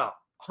 Patel,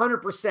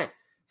 100%.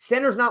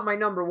 Center's not my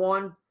number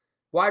 1.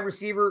 Wide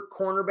receiver,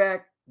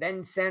 cornerback,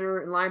 then center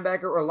and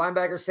linebacker, or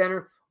linebacker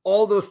center.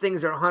 All those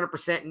things are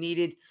 100%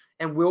 needed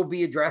and will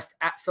be addressed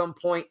at some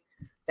point.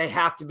 They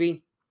have to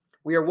be.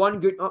 We are one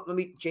good.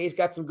 Jay's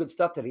got some good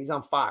stuff today. He's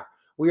on fire.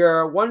 We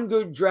are one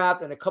good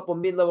draft and a couple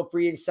mid-level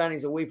free agent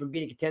signings away from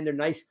being a contender.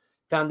 Nice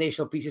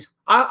foundational pieces.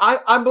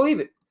 I believe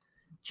it.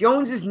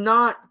 Jones is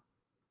not.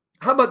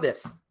 How about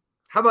this?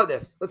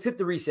 Let's hit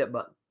the reset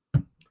button.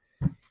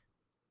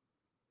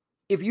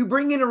 If you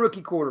bring in a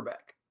rookie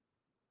quarterback,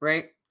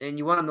 right, and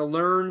you want him to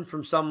learn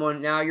from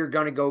someone, now you're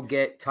going to go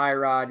get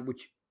Tyrod,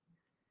 which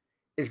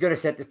is going to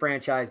set the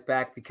franchise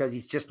back because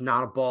he's just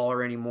not a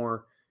baller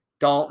anymore.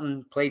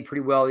 Dalton played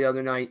pretty well the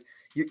other night.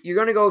 You're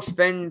going to go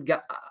spend,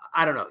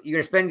 I don't know, you're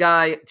going to spend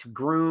guy to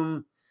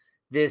groom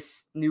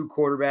this new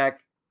quarterback.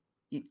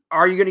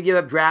 Are you going to give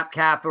up draft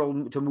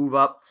capital to move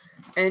up?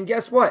 And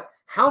guess what?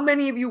 How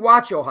many of you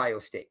watch Ohio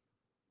State?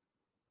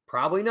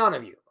 Probably none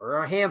of you,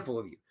 or a handful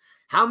of you.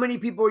 How many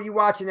people are you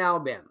watching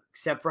Alabama,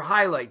 except for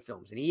highlight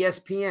films and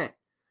ESPN?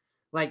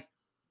 Like,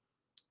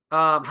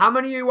 how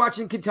many are you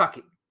watching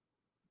Kentucky?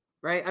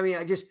 Right? I mean,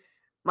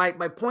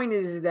 my point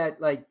is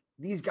that, like,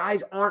 these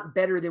guys aren't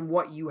better than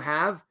what you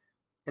have,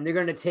 and they're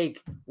going to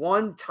take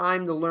one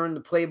time to learn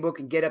the playbook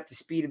and get up to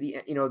speed of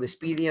the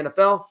speed of the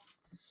NFL.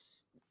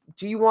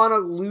 Do you want to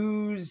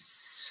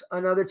lose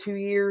another 2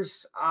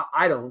 years?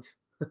 I don't.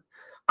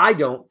 I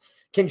don't.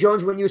 Can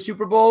Jones win you a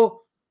Super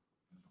Bowl?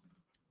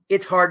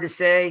 It's hard to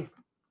say.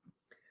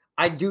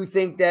 I do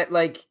think that,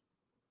 like,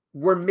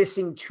 we're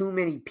missing too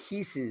many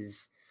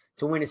pieces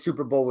to win a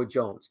Super Bowl with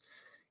Jones.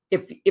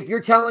 if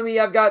you're telling me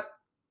I've got,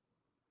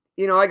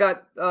 I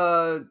got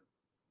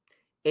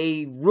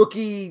a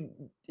rookie,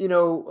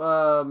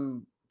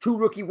 two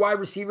rookie wide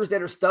receivers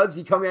that are studs.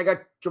 You tell me I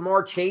got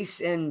Jamar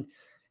Chase and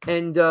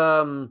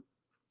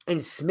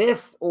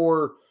Smith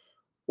or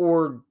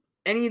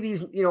any of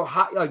these,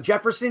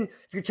 Jefferson.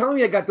 If you're telling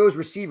me I got those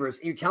receivers,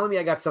 and you're telling me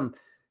I got some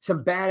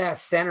badass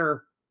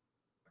center,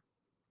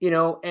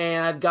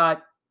 and I've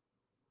got,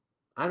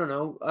 I don't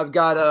know, I've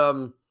got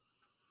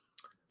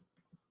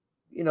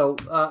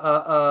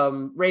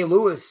Ray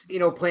Lewis,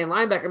 playing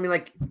linebacker. I mean,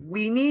 like,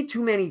 we need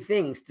too many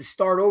things to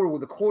start over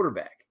with a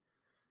quarterback,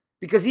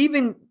 because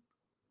even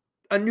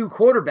a new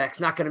quarterback's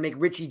not going to make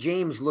Richie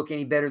James look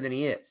any better than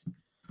he is.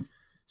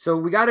 So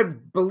we got to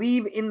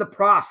believe in the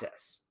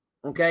process.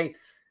 Okay.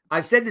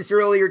 I've said this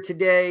earlier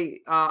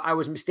today. I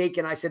was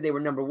mistaken. I said they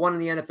were number 1 in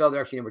the NFL. They're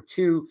actually number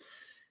 2.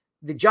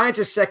 The Giants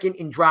are second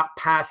in drop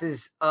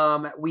passes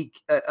up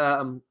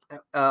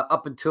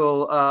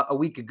until a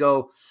week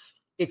ago.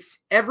 It's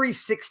every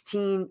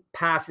 16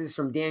 passes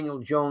from Daniel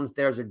Jones,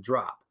 there's a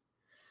drop.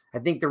 I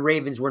think the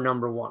Ravens were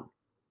number 1.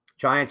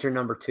 Giants are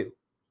number 2.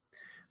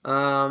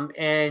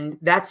 And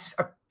that's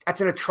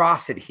an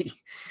atrocity.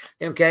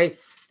 Okay.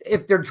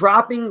 If they're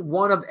dropping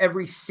one of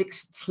every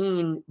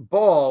 16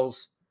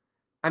 balls,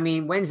 I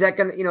mean, when's that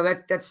going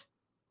to,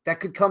 that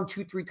could come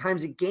 2-3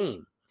 times a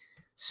game.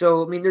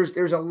 So, I mean,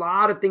 there's a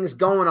lot of things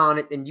going on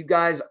it and you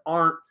guys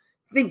aren't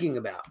thinking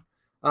about.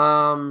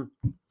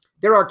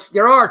 There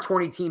are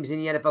 20 teams in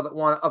the NFL that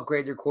want to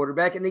upgrade their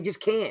quarterback, and they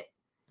just can't.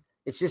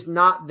 It's just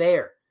not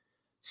there.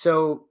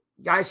 So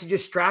guys should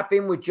just strap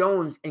in with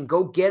Jones and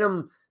go get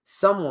him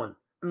someone.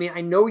 I mean,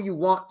 I know you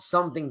want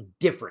something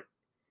different.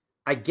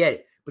 I get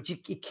it. But you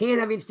can't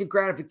have instant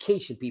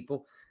gratification,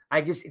 people.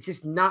 It's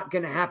just not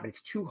going to happen.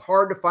 It's too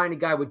hard to find a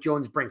guy what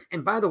Jones brings.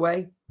 And by the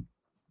way,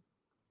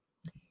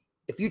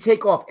 if you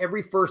take off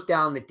every first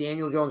down that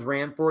Daniel Jones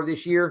ran for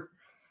this year,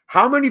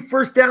 how many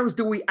first downs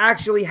do we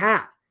actually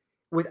have?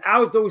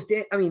 Without those,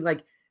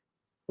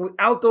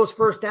 without those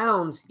first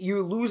downs,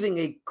 you're losing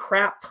a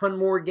crap ton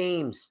more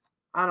games.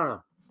 I don't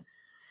know.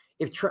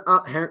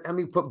 Let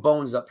me put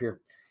Bones up here.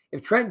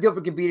 If Trent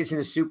Dilfer could beat us in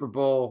a Super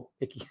Bowl,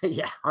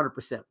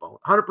 100% Bones,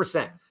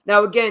 100%.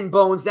 Now, again,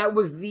 Bones, that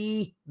was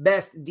the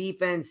best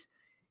defense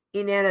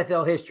in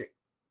NFL history.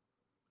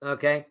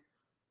 Okay?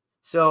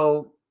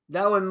 So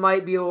that one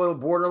might be a little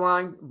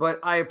borderline, but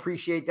I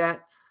appreciate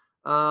that.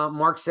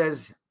 Mark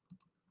says,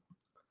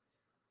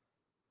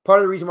 part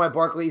of the reason why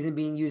Barkley isn't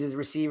being used as a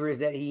receiver is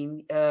that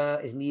he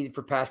is needed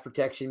for pass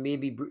protection.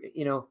 Maybe,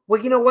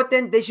 well, you know what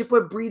then? They should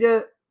put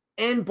Breida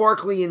and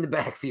Barkley in the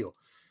backfield.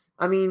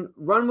 I mean,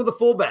 run with a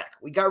fullback.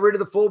 We got rid of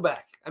the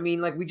fullback. I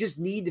mean, we just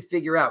need to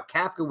figure out.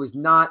 Kafka was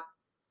not.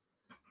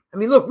 I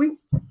mean, look,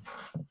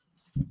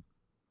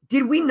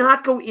 did we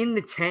not go in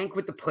the tank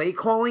with the play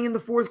calling in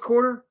the fourth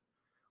quarter?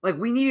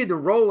 We needed to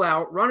roll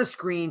out, run a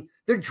screen.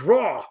 The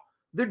draw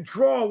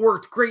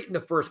worked great in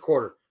the first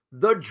quarter.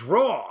 The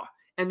draw.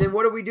 And then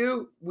what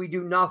do? We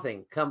do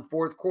nothing come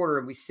fourth quarter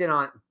and we sit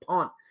on it and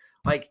punt.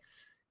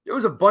 There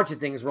was a bunch of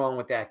things wrong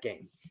with that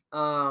game.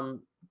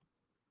 So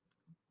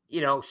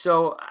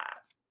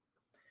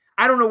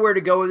I don't know where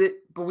to go with it,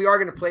 but we are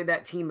going to play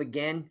that team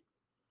again.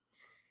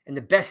 And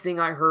the best thing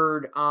I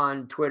heard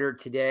on Twitter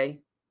today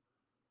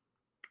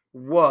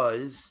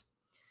was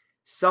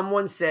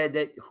someone said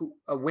that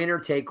a winner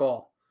take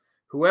all.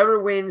 Whoever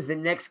wins the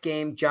next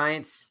game,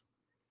 Giants,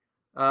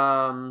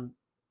 Commanders,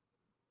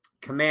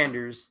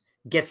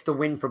 gets the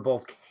win for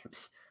both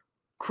games.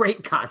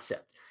 Great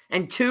concept.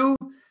 And 2,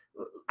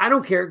 I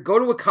don't care. Go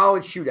to a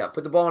college shootout.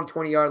 Put the ball on the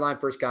 20-yard line,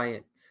 first guy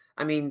in.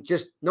 I mean,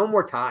 just no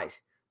more ties.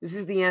 This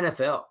is the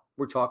NFL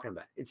we're talking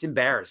about. It's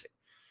embarrassing.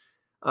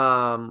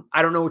 I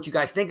don't know what you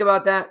guys think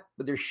about that,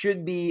 but there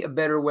should be a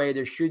better way.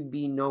 There should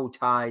be no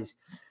ties.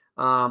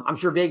 I'm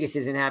sure Vegas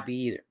isn't happy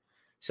either.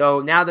 So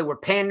now that we're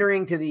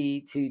pandering to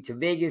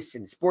Vegas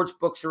and sports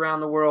books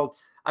around the world,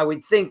 I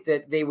would think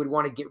that they would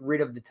want to get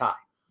rid of the tie.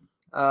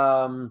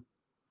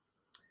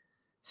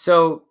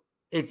 So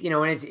it's,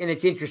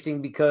 it's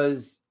interesting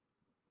because,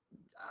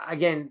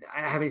 again,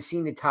 I haven't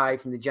seen the tie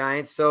from the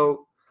Giants,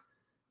 so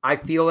I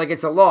feel like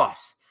it's a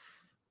loss.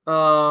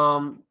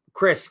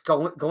 Chris,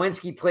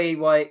 Galinsky played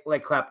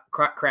like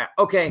crap.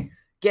 Okay,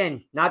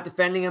 again, not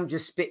defending him,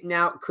 just spitting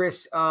out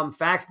Chris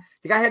facts.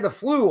 The guy had the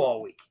flu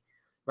all week,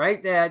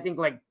 right? I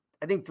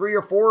think 3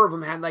 or 4 of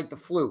them had the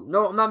flu.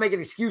 No, I'm not making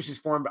excuses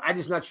for him, but I'm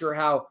just not sure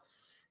how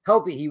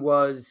healthy he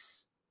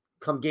was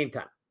come game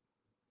time.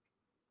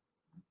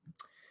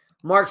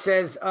 Mark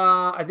says,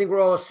 I think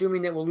we're all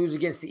assuming that we'll lose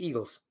against the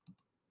Eagles.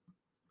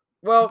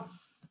 Well,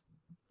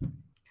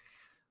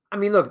 I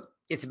mean, look,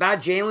 it's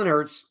about Jalen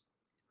Hurts.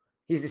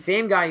 He's the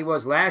same guy he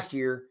was last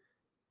year.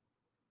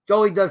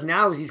 All he does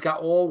now is he's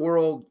got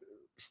all-world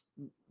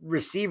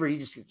receiver. He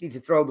just needs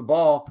to throw the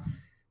ball.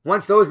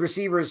 Once those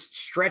receivers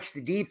stretch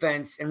the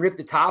defense and rip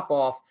the top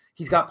off,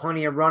 he's got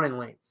plenty of running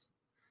lanes.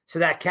 So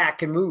that cat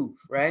can move,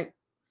 right?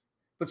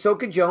 But so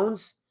could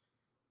Jones.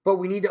 But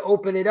we need to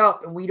open it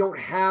up, and we don't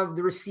have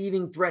the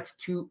receiving threats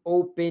to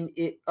open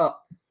it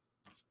up.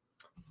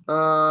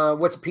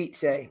 What's Pete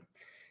say?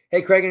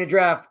 Hey, Craig, in the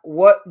draft,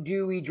 what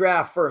do we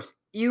draft first?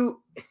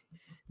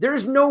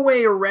 There's no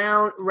way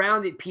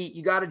around it, Pete.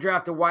 You got to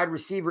draft a wide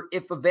receiver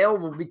if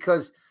available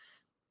because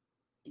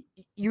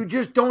you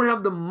just don't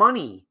have the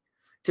money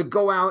to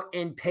go out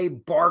and pay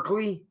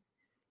Barkley,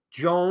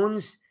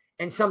 Jones,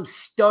 and some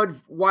stud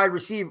wide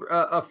receiver,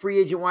 a free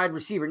agent wide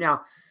receiver.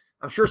 Now,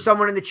 I'm sure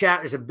someone in the chat,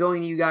 there's a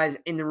billion of you guys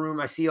in the room.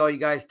 I see all you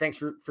guys. Thanks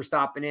for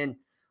stopping in.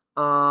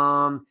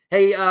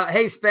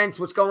 Hey, Spence,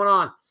 what's going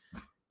on?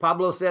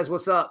 Pablo says,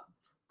 what's up?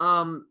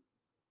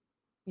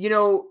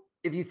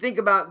 If you think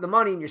about the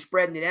money and you're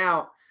spreading it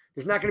out,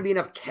 there's not going to be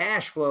enough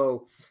cash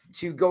flow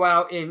to go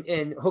out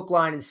and hook,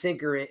 line, and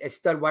sinker a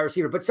stud wide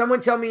receiver. But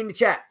someone tell me in the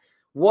chat,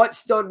 what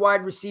stud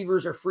wide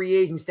receivers or free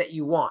agents that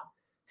you want?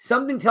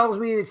 Something tells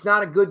me it's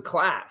not a good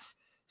class.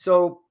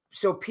 So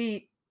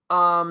Pete,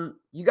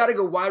 you got to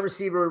go wide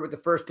receiver with the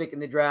first pick in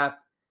the draft,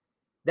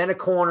 then a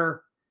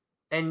corner.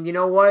 And you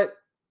know what?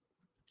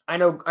 I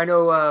know.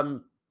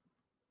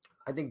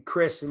 I think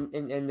Chris and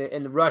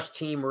the Rush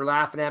team were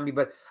laughing at me,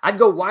 but I'd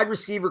go wide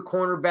receiver,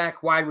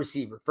 cornerback, wide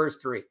receiver,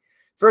 first three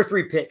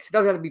picks. It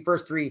doesn't have to be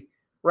first 3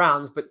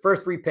 rounds, but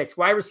first 3 picks,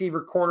 wide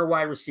receiver, corner,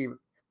 wide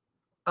receiver.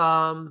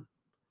 Then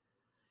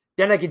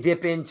I could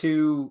dip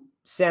into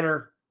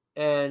center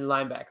and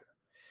linebacker.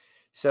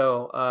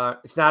 So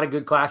it's not a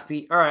good class,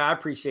 Pete. All right, I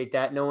appreciate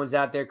that. No one's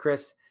out there,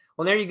 Chris.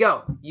 Well, there you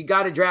go. You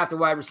got to draft a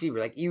wide receiver.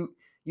 Like you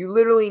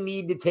literally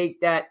need to take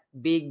that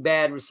big,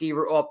 bad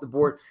receiver off the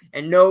board.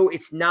 And no,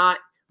 it's not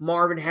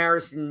Marvin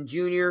Harrison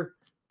Jr.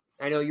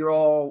 I know you're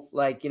all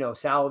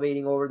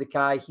salivating over the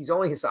guy. He's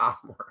only a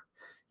sophomore.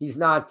 He's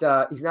not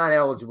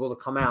eligible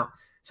to come out.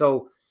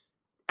 So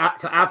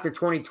after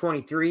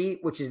 2023,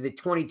 which is the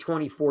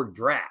 2024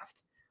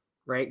 draft,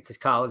 right? Because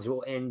college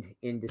will end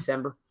in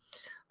December.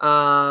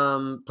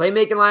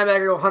 Playmaking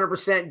linebacker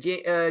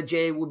 100%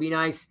 Jay will be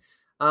nice.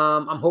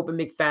 I'm hoping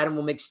McFadden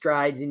will make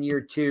strides in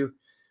year 2.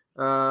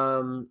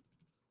 But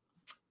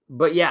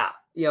yeah,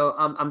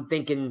 I'm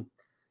thinking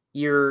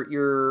your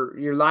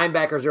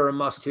linebackers are a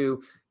must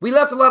too. We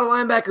left a lot of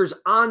linebackers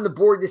on the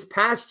board this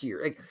past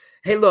year. Like,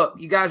 hey, look,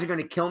 you guys are going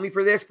to kill me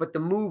for this, but the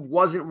move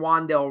wasn't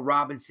Wan'Dale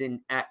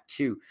Robinson at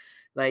 2.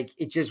 Like,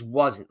 it just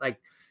wasn't. Like,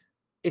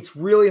 it's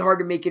really hard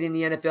to make it in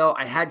the NFL.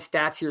 I had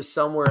stats here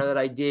somewhere that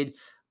I did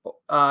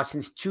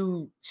since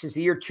the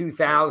year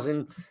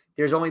 2000.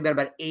 There's only been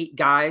about 8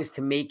 guys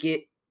to make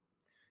it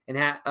and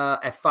at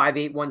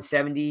 5'8",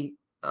 170.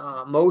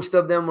 Most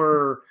of them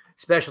were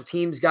special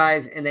teams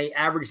guys, and they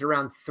averaged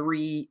around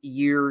 3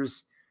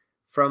 years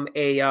from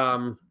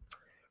a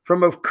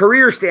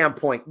career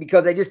standpoint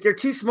because they're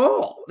too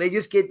small. They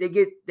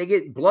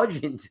get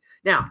bludgeoned.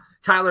 Now,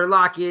 Tyler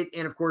Lockett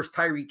and of course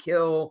Tyreek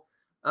Hill,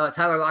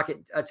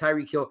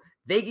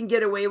 they can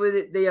get away with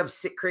it. They have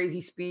sick,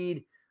 crazy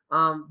speed.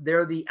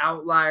 They're the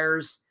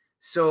outliers.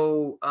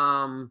 So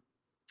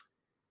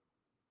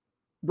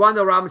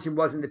Wan'Dale Robinson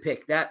wasn't the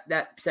pick.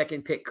 That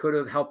second pick could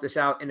have helped us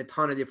out in a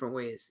ton of different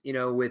ways,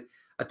 with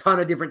a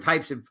ton of different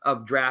types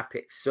of draft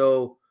picks.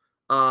 So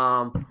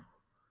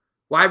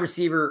wide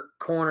receiver,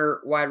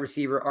 corner, wide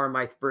receiver are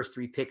my first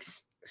 3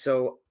 picks.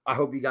 So I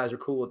hope you guys are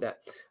cool with that.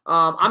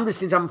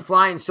 Since I'm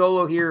flying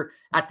solo here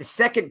at the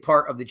second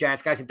part of the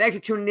Giants, guys, and thanks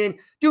for tuning in.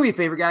 Do me a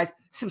favor, guys,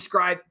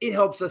 subscribe. It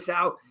helps us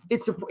out.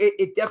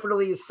 It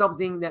definitely is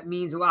something that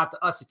means a lot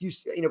to us. If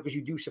because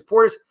you do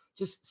support us,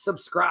 just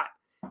subscribe.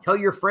 Tell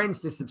your friends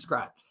to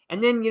subscribe.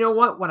 And then, you know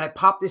what? When I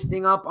pop this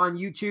thing up on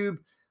YouTube,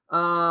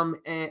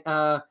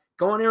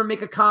 go in there and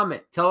make a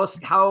comment. Tell us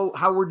how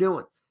we're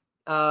doing.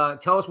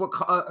 Tell us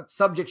what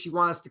subjects you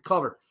want us to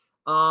cover.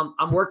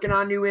 I'm working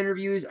on new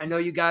interviews. I know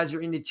you guys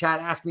are in the chat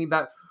asking me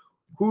about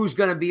who's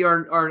going to be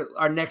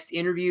our next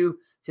interview,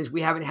 since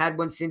we haven't had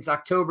one since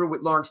October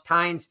with Lawrence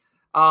Tynes.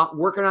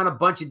 Working on a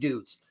bunch of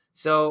dudes.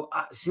 So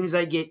as soon as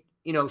I get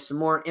some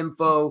more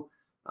info,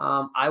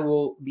 I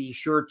will be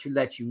sure to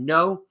let you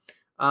know.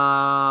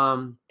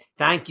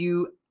 Thank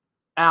you,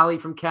 Allie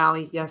from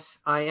Cali. Yes,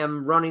 I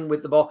am running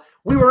with the ball.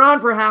 We were on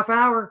for a half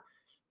hour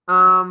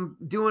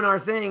doing our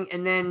thing,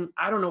 and then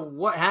I don't know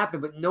what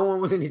happened, but no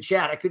one was in the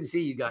chat. I couldn't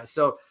see you guys.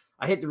 So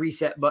I hit the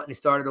reset button and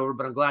started over,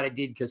 but I'm glad I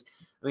did because,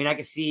 I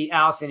could see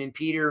Allison and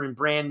Peter and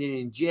Brandon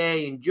and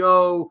Jay and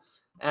Joe.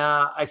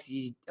 I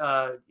see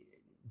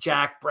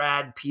Jack,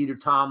 Brad, Peter,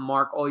 Tom,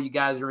 Mark. All you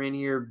guys are in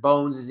here.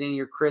 Bones is in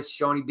here. Chris,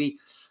 Shawnee B.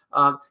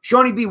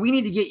 Shawnee B, we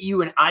need to get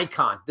you an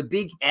icon. The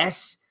big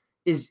S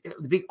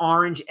the big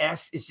orange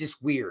S is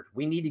just weird.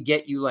 We need to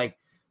get you like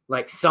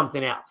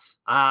something else.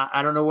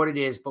 I don't know what it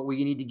is, but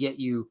we need to get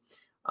you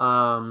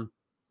a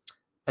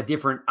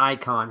different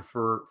icon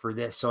for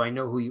this. So I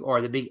know who you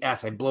are. The big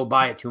S. I blow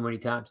by it too many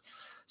times.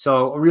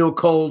 So Real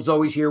Cold's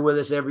always here with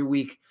us every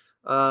week.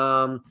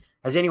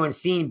 Has anyone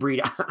seen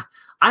Breed?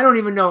 I don't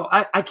even know.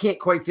 I can't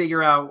quite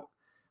figure out.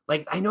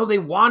 Like, I know they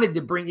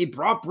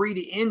brought Breed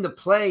in to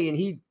play,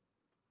 and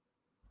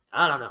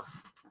I don't know.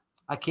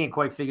 I can't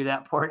quite figure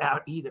that part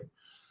out either.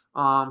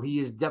 He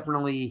is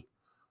definitely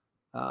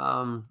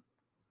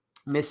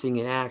missing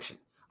in action.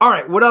 All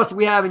right, what else do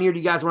we have in here? Do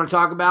you guys want to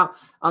talk about?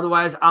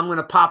 Otherwise, I'm going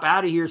to pop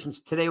out of here since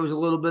today was a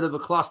little bit of a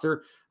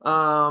cluster.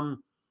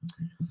 Galladay,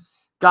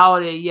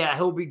 yeah,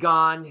 he'll be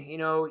gone,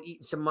 eating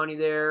some money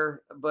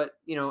there. But,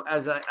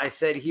 as I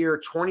said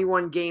here,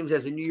 21 games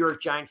as a New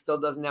York Giant, still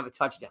doesn't have a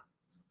touchdown.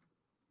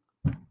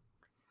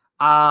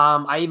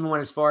 I even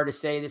went as far to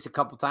say this a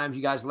couple times.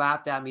 You guys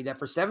laughed at me that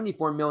for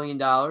 $74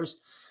 million,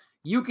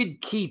 you could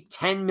keep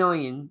 $10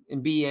 million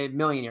and be a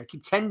millionaire.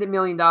 Keep $10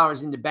 million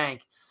in the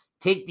bank.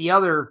 Take the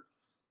other,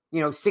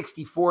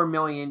 $64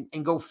 million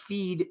and go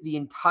feed the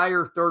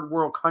entire third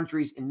world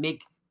countries and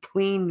make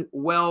clean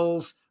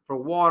wells for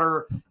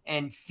water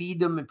and feed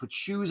them and put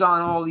shoes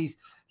on all these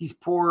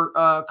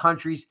poor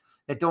countries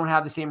that don't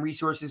have the same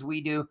resources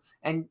we do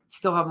and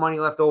still have money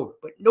left over.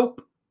 But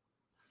nope.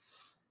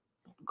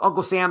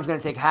 Uncle Sam's going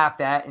to take half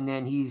that, and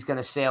then he's going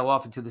to sail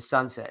off into the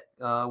sunset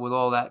with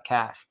all that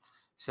cash.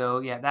 So,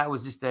 yeah, that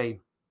was just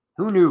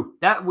who knew?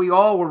 That we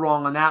all were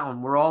wrong on that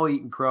one. We're all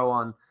eating crow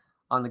on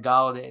the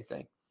Galladay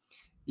thing.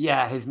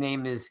 Yeah, his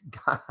name is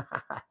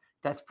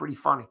 – that's pretty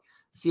funny.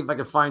 Let's see if I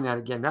can find that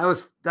again. That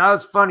was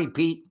funny,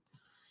 Pete.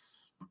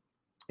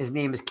 His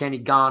name is Kenny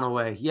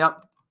Gonaway.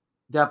 Yep,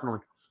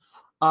 definitely.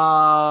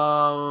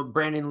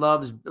 Brandon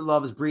loves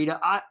Breida.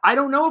 I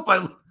don't know if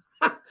I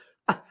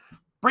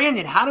 –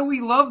 Brandon, how do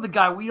we love the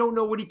guy? We don't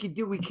know what he could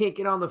do. We can't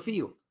get on the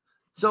field.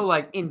 So,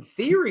 in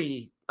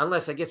theory,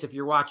 unless I guess if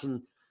you're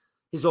watching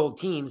his old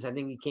teams, I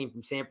think he came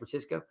from San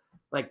Francisco.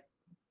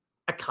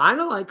 I kind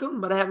of like him,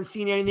 but I haven't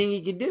seen anything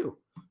he could do.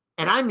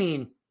 And I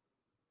mean,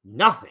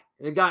 nothing.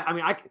 The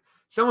guy,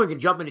 someone could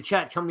jump in the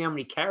chat, tell me how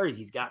many carries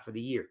he's got for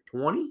the year.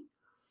 20?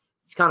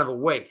 It's kind of a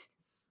waste.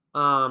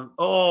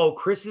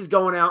 Chris is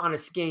going out on a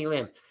skinny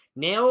limb.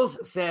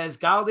 Nails says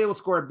Galladay will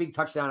score a big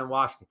touchdown in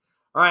Washington.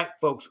 All right,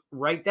 folks,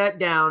 write that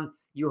down.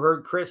 You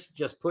heard Chris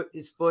just put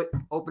his foot,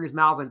 open his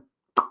mouth, and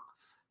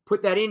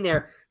put that in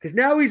there because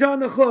now he's on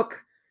the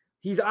hook.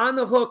 He's on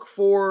the hook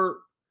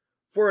for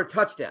a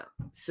touchdown.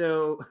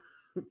 So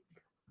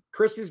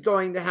Chris is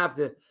going to have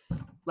to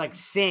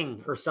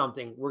sing or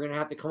something. We're going to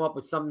have to come up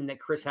with something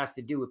that Chris has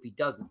to do if he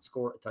doesn't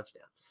score a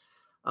touchdown.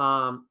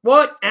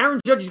 What?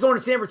 Aaron Judge is going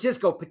to San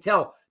Francisco.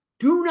 Patel,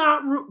 do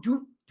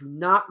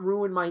not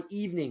ruin my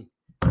evening.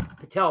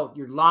 Patel,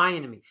 you're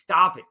lying to me.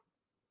 Stop it.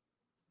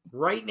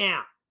 Right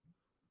now.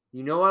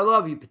 I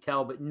love you,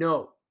 Patel, but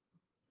no.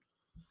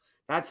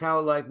 That's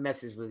how life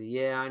messes with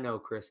you. Yeah, I know,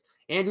 Chris.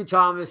 Andrew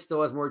Thomas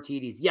still has more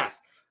TDs. Yes,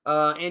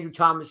 Andrew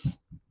Thomas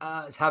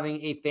is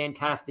having a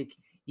fantastic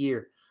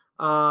year.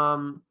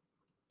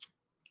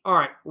 All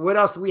right, what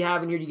else do we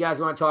have in here do you guys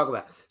want to talk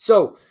about?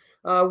 So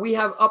we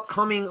have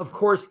upcoming, of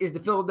course, is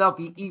the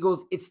Philadelphia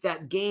Eagles. It's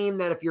that game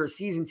that if you're a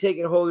season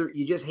ticket holder,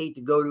 you just hate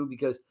to go to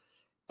because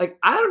I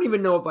don't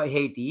even know if I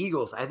hate the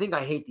Eagles. I think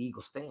I hate the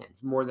Eagles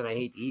fans more than I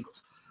hate the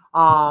Eagles.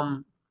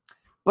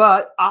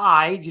 But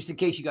just in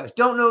case you guys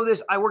don't know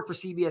this, I worked for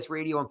CBS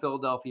Radio in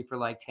Philadelphia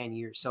for 10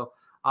 years. So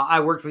I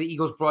worked for the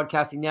Eagles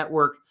Broadcasting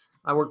Network.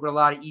 I worked with a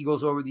lot of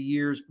Eagles over the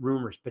years.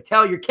 Rumors.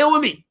 Patel, you're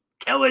killing me.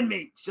 Killing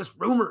me. It's just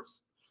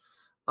rumors.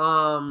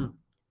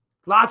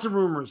 Lots of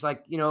rumors.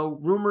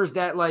 Rumors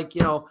that I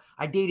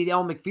dated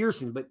Elle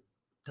McPherson, but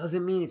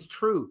doesn't mean it's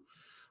true.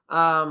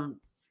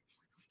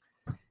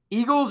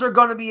 Eagles are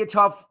going to be a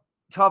tough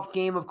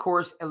game, of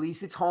course. At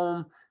least it's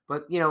home.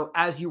 But,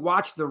 as you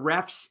watch the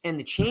refs and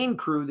the chain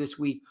crew this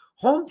week,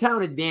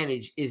 hometown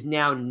advantage is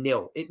now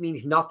nil. It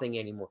means nothing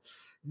anymore.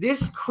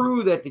 This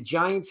crew that the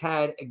Giants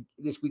had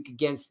this week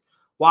against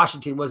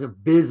Washington was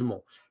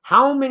abysmal.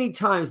 How many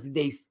times did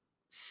they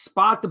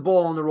spot the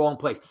ball in the wrong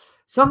place?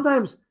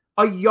 Sometimes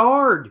a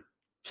yard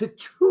to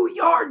 2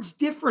 yards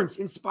difference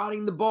in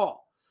spotting the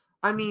ball.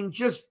 I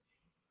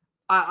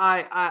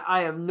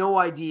have no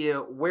idea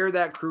where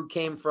that crew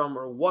came from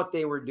or what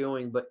they were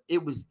doing, but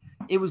it was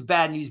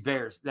bad news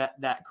bears,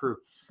 that crew.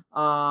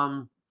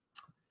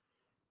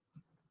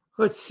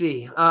 Let's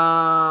see.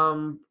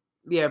 Breida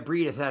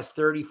has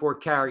 34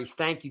 carries.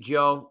 Thank you,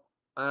 Joe.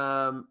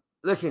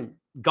 Listen,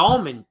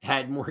 Gallman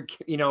had more,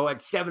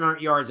 at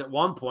 700 yards at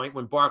one point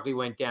when Barkley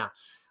went down.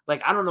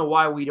 I don't know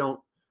why we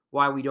don't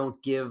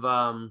give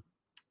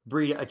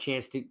Breida a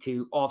chance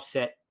to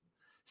offset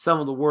some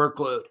of the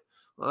workload.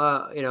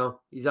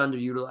 He's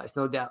underutilized,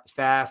 no doubt. He's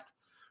fast,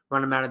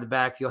 run him out of the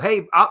backfield.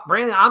 Hey,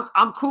 Brandon,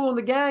 I'm cool in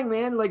the gang,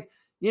 man.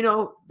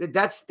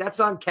 That's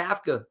on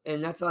Kafka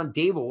and that's on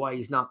Dable why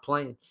he's not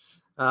playing.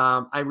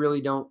 I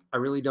really don't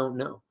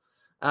know.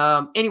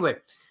 Anyway,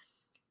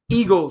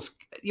 Eagles.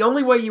 The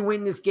only way you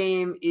win this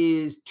game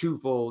is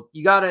twofold.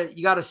 You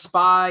gotta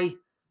spy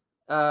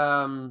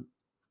Jalen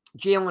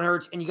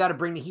Hurts and you gotta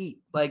bring the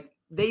heat.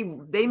 They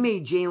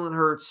made Jalen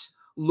Hurts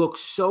look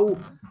so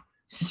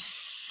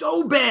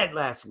bad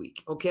last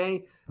week,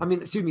 okay?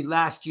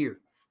 Last year.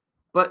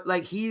 But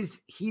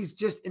he's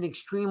just an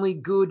extremely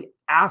good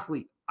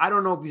athlete. I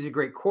don't know if he's a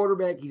great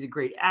quarterback. He's a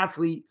great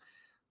athlete,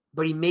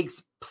 but he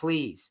makes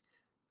plays.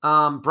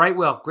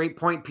 Brightwell, great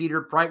point,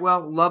 Peter.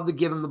 Brightwell, love to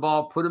give him the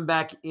ball, put him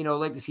back,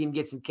 like to see him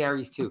get some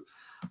carries too.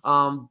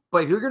 But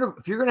if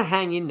you're gonna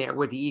hang in there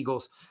with the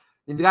Eagles,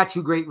 then they got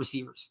two great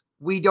receivers.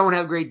 we don't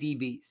have great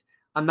DBs.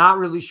 I'm not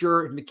really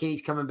sure if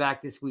McKinney's coming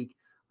back this week.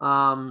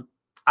 I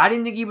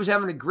didn't think he was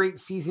having a great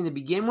season to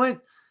begin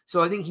with,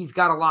 so I think he's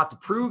got a lot to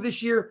prove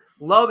this year.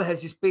 Love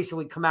has just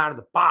basically come out of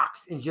the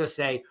box and just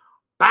say,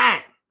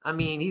 bang. I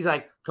mean, he's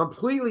like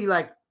completely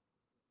like,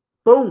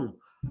 boom,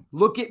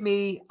 look at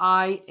me.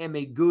 I am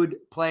a good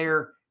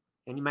player,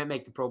 and he might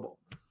make the Pro Bowl.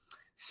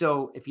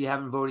 So if you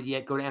haven't voted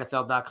yet, go to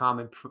NFL.com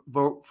and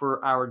vote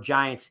for our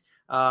Giants.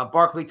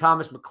 Barkley,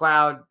 Thomas,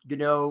 McLeod,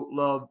 Gano,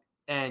 Love,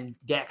 and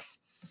Dex.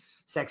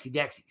 Sexy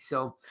Dexy.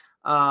 So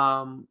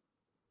the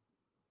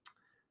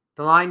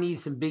line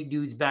needs some big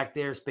dudes back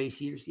there, space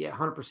heaters. Yeah,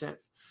 100%.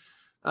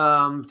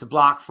 To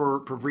block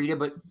for Breida,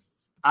 but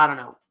I don't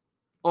know.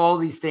 All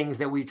these things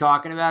that we're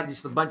talking about,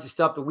 just a bunch of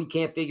stuff that we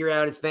can't figure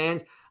out as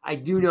fans. I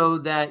do know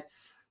that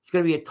it's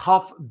going to be a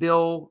tough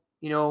bill.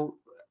 You know,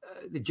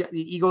 the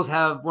Eagles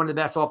have one of the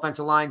best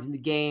offensive lines in the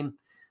game.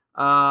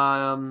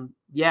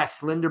 Yes,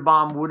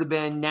 Linderbaum would have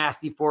been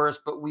nasty for us,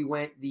 but we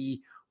went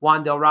the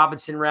Wan'Dale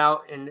Robinson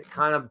route, and it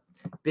kind of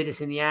bit us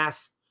in the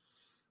ass.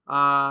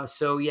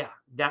 So, yeah,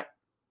 that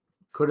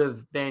could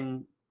have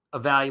been a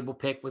valuable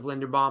pick with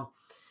Linderbaum.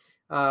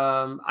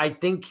 I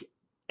think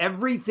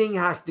everything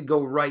has to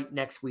go right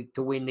next week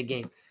to win the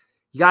game.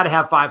 You got to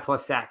have 5+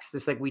 sacks,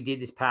 just like we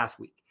did this past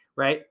week,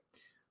 right?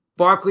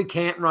 Barkley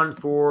can't run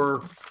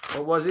for,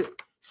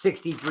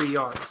 63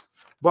 yards.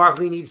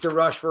 Barkley needs to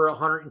rush for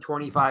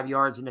 125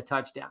 yards and a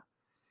touchdown.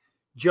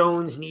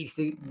 Jones needs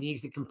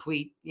to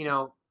complete,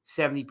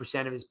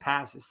 70% of his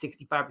passes,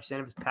 65%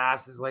 of his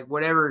passes, like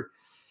whatever,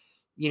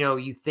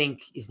 you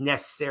think is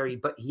necessary.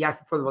 But he has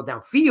to throw the ball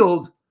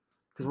downfield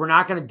because we're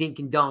not going to dink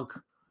and dunk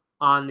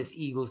on this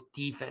Eagles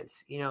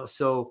defense,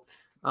 So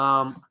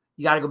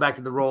you got to go back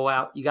to the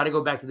rollout. You got to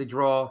go back to the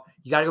draw.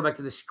 You got to go back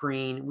to the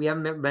screen. We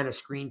haven't been a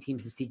screen team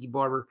since Tiki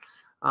Barber.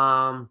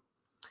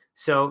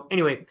 So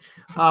anyway,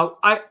 I'm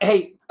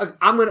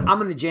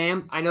gonna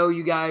jam. I know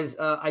you guys.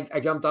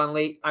 I jumped on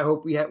late. I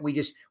hope we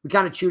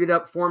kind of chewed it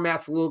up.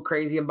 Format's a little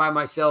crazy. I'm by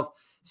myself,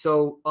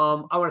 so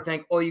I want to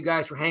thank all you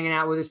guys for hanging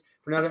out with us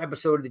for another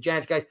episode of the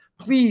Giants Guys.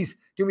 Please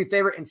do me a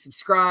favor and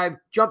subscribe.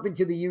 Jump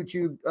into the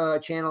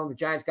YouTube channel, the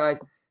Giants Guys.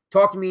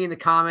 Talk to me in the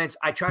comments.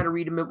 I try to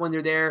read them when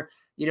they're there.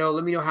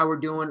 Let me know how we're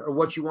doing or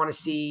what you want to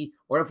see,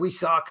 or if we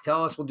suck,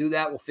 tell us. We'll do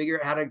that. We'll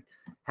figure out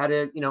how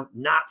to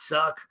not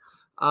suck.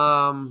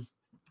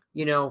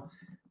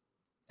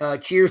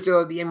 Cheers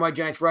to the NY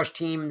Giants Rush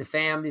team and the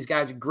fam. These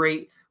guys are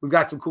great. We've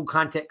got some cool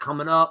content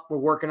coming up. We're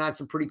working on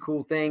some pretty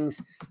cool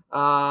things.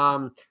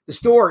 The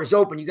store is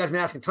open. You guys have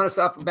been asking a ton of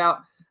stuff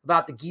about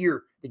the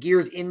gear. The gear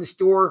is in the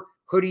store.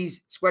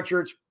 Hoodies,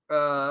 sweatshirts,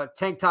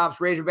 tank tops,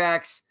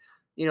 Razorbacks,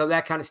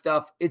 that kind of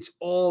stuff. It's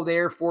all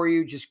there for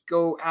you. Just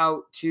go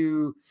out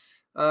to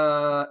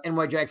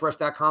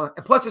nygiantsrush.com.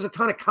 And plus, there's a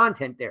ton of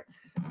content there.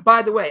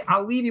 By the way,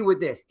 I'll leave you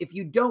with this. If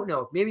you don't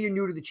know, maybe you're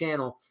new to the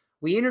channel,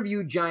 we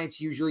interview Giants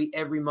usually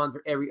every month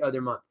or every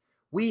other month.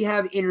 We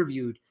have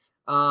interviewed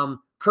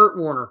Kurt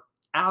Warner,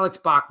 Alex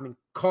Bachman,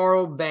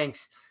 Carl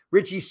Banks,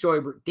 Richie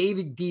Soybert,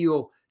 David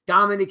Deal,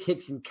 Dominic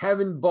Hickson,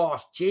 Kevin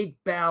Boss, Jake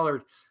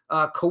Ballard,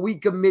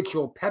 Kawika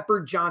Mitchell,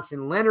 Pepper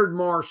Johnson, Leonard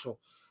Marshall,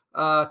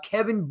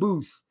 Kevin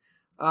Booth,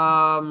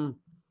 Dan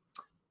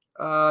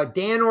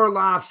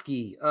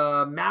Orlovsky,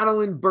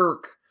 Madeline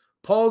Burke,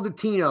 Paul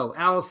Dottino,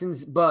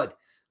 Allison's bud.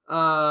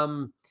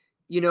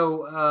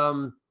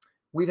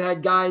 We've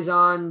had guys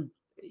on,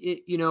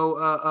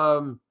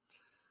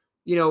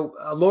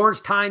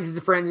 Lawrence Tynes is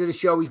a friend of the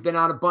show. He's been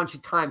on a bunch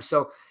of times.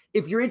 So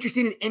if you're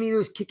interested in any of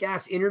those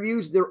kick-ass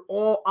interviews, they're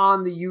all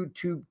on the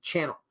YouTube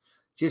channel.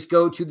 Just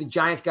go to the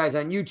Giants Guys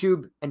on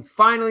YouTube. And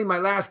finally, my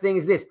last thing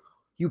is this.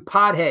 You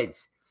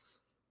podheads,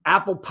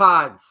 Apple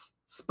Pods,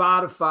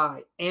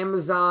 Spotify,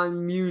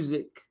 Amazon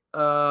Music,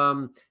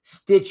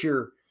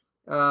 Stitcher,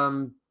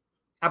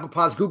 Apple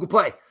Pods, Google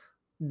Play.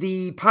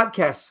 The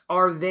podcasts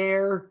are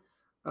there,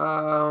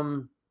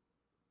 for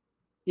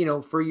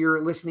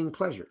your listening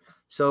pleasure.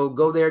 So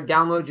go there,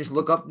 download, just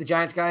look up the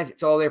Giants Guys.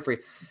 It's all there for you.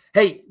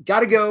 Hey,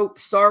 got to go.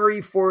 Sorry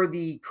for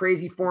the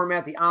crazy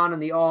format, the on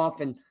and the off,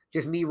 and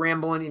just me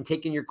rambling and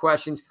taking your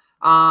questions.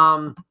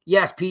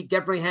 Yes, Pete,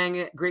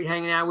 definitely great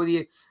hanging out with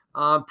you.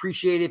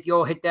 Appreciate it if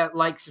you'll hit that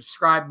like,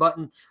 subscribe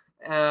button.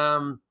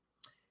 My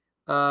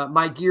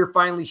gear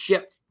finally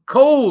shipped.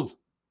 Cold.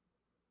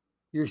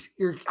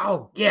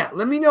 Oh yeah.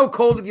 Let me know,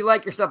 Cold, if you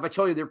like your stuff. I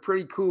told you they're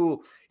pretty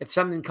cool. If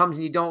something comes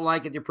and you don't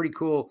like it, they're pretty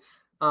cool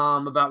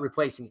about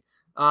replacing it.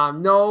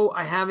 No,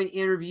 I haven't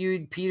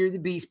interviewed Peter the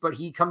Beast, but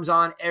he comes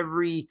on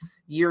every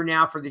year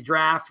now for the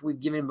draft.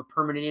 We've given him a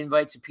permanent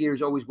invite, so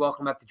Peter's always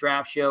welcome at the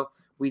draft show.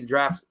 We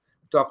draft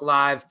talk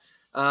live.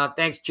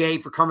 Thanks, Jay,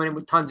 for coming in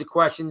with tons of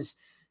questions.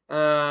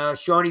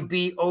 Shawnee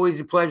B, always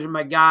a pleasure,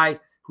 my guy,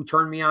 who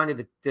turned me on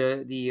to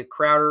the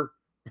Crowder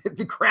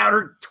the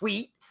Crowder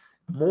tweet.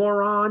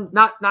 Moron,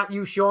 not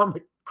you, Sean,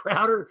 but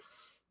Crowder.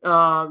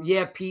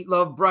 Yeah, Pete,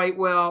 love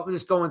Brightwell. I'm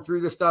just going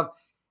through this stuff.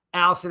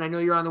 Allison, I know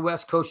you're on the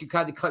West Coast. You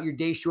had to cut your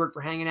day short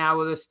for hanging out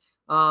with us.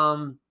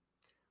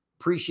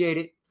 Appreciate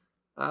it.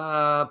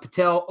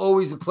 Patel,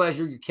 always a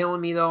pleasure. You're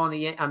killing me though on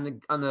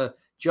the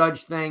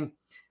judge thing.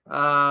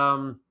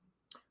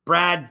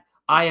 Brad,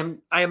 I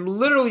am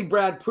literally,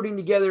 Brad, putting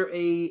together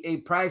a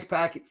prize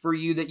packet for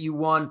you that you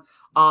won.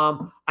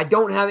 I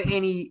don't have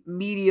any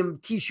medium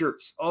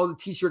t-shirts. All the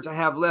t-shirts I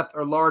have left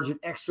are large and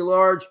extra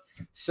large.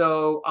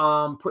 So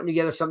putting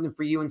together something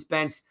for you and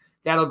Spence.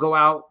 That'll go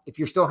out. If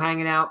you're still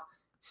hanging out,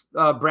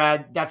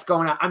 Brad, that's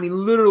going out. I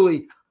mean,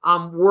 literally,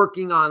 I'm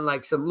working on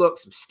like some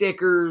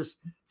stickers,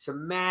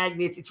 some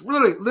magnets. It's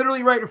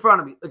literally right in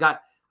front of me.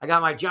 I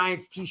got my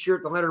Giants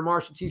t-shirt, the Leonard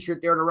Marshall t-shirt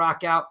there to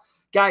rock out.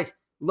 Guys,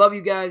 love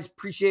you guys.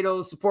 Appreciate all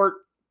the support.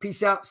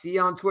 Peace out. See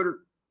you on Twitter.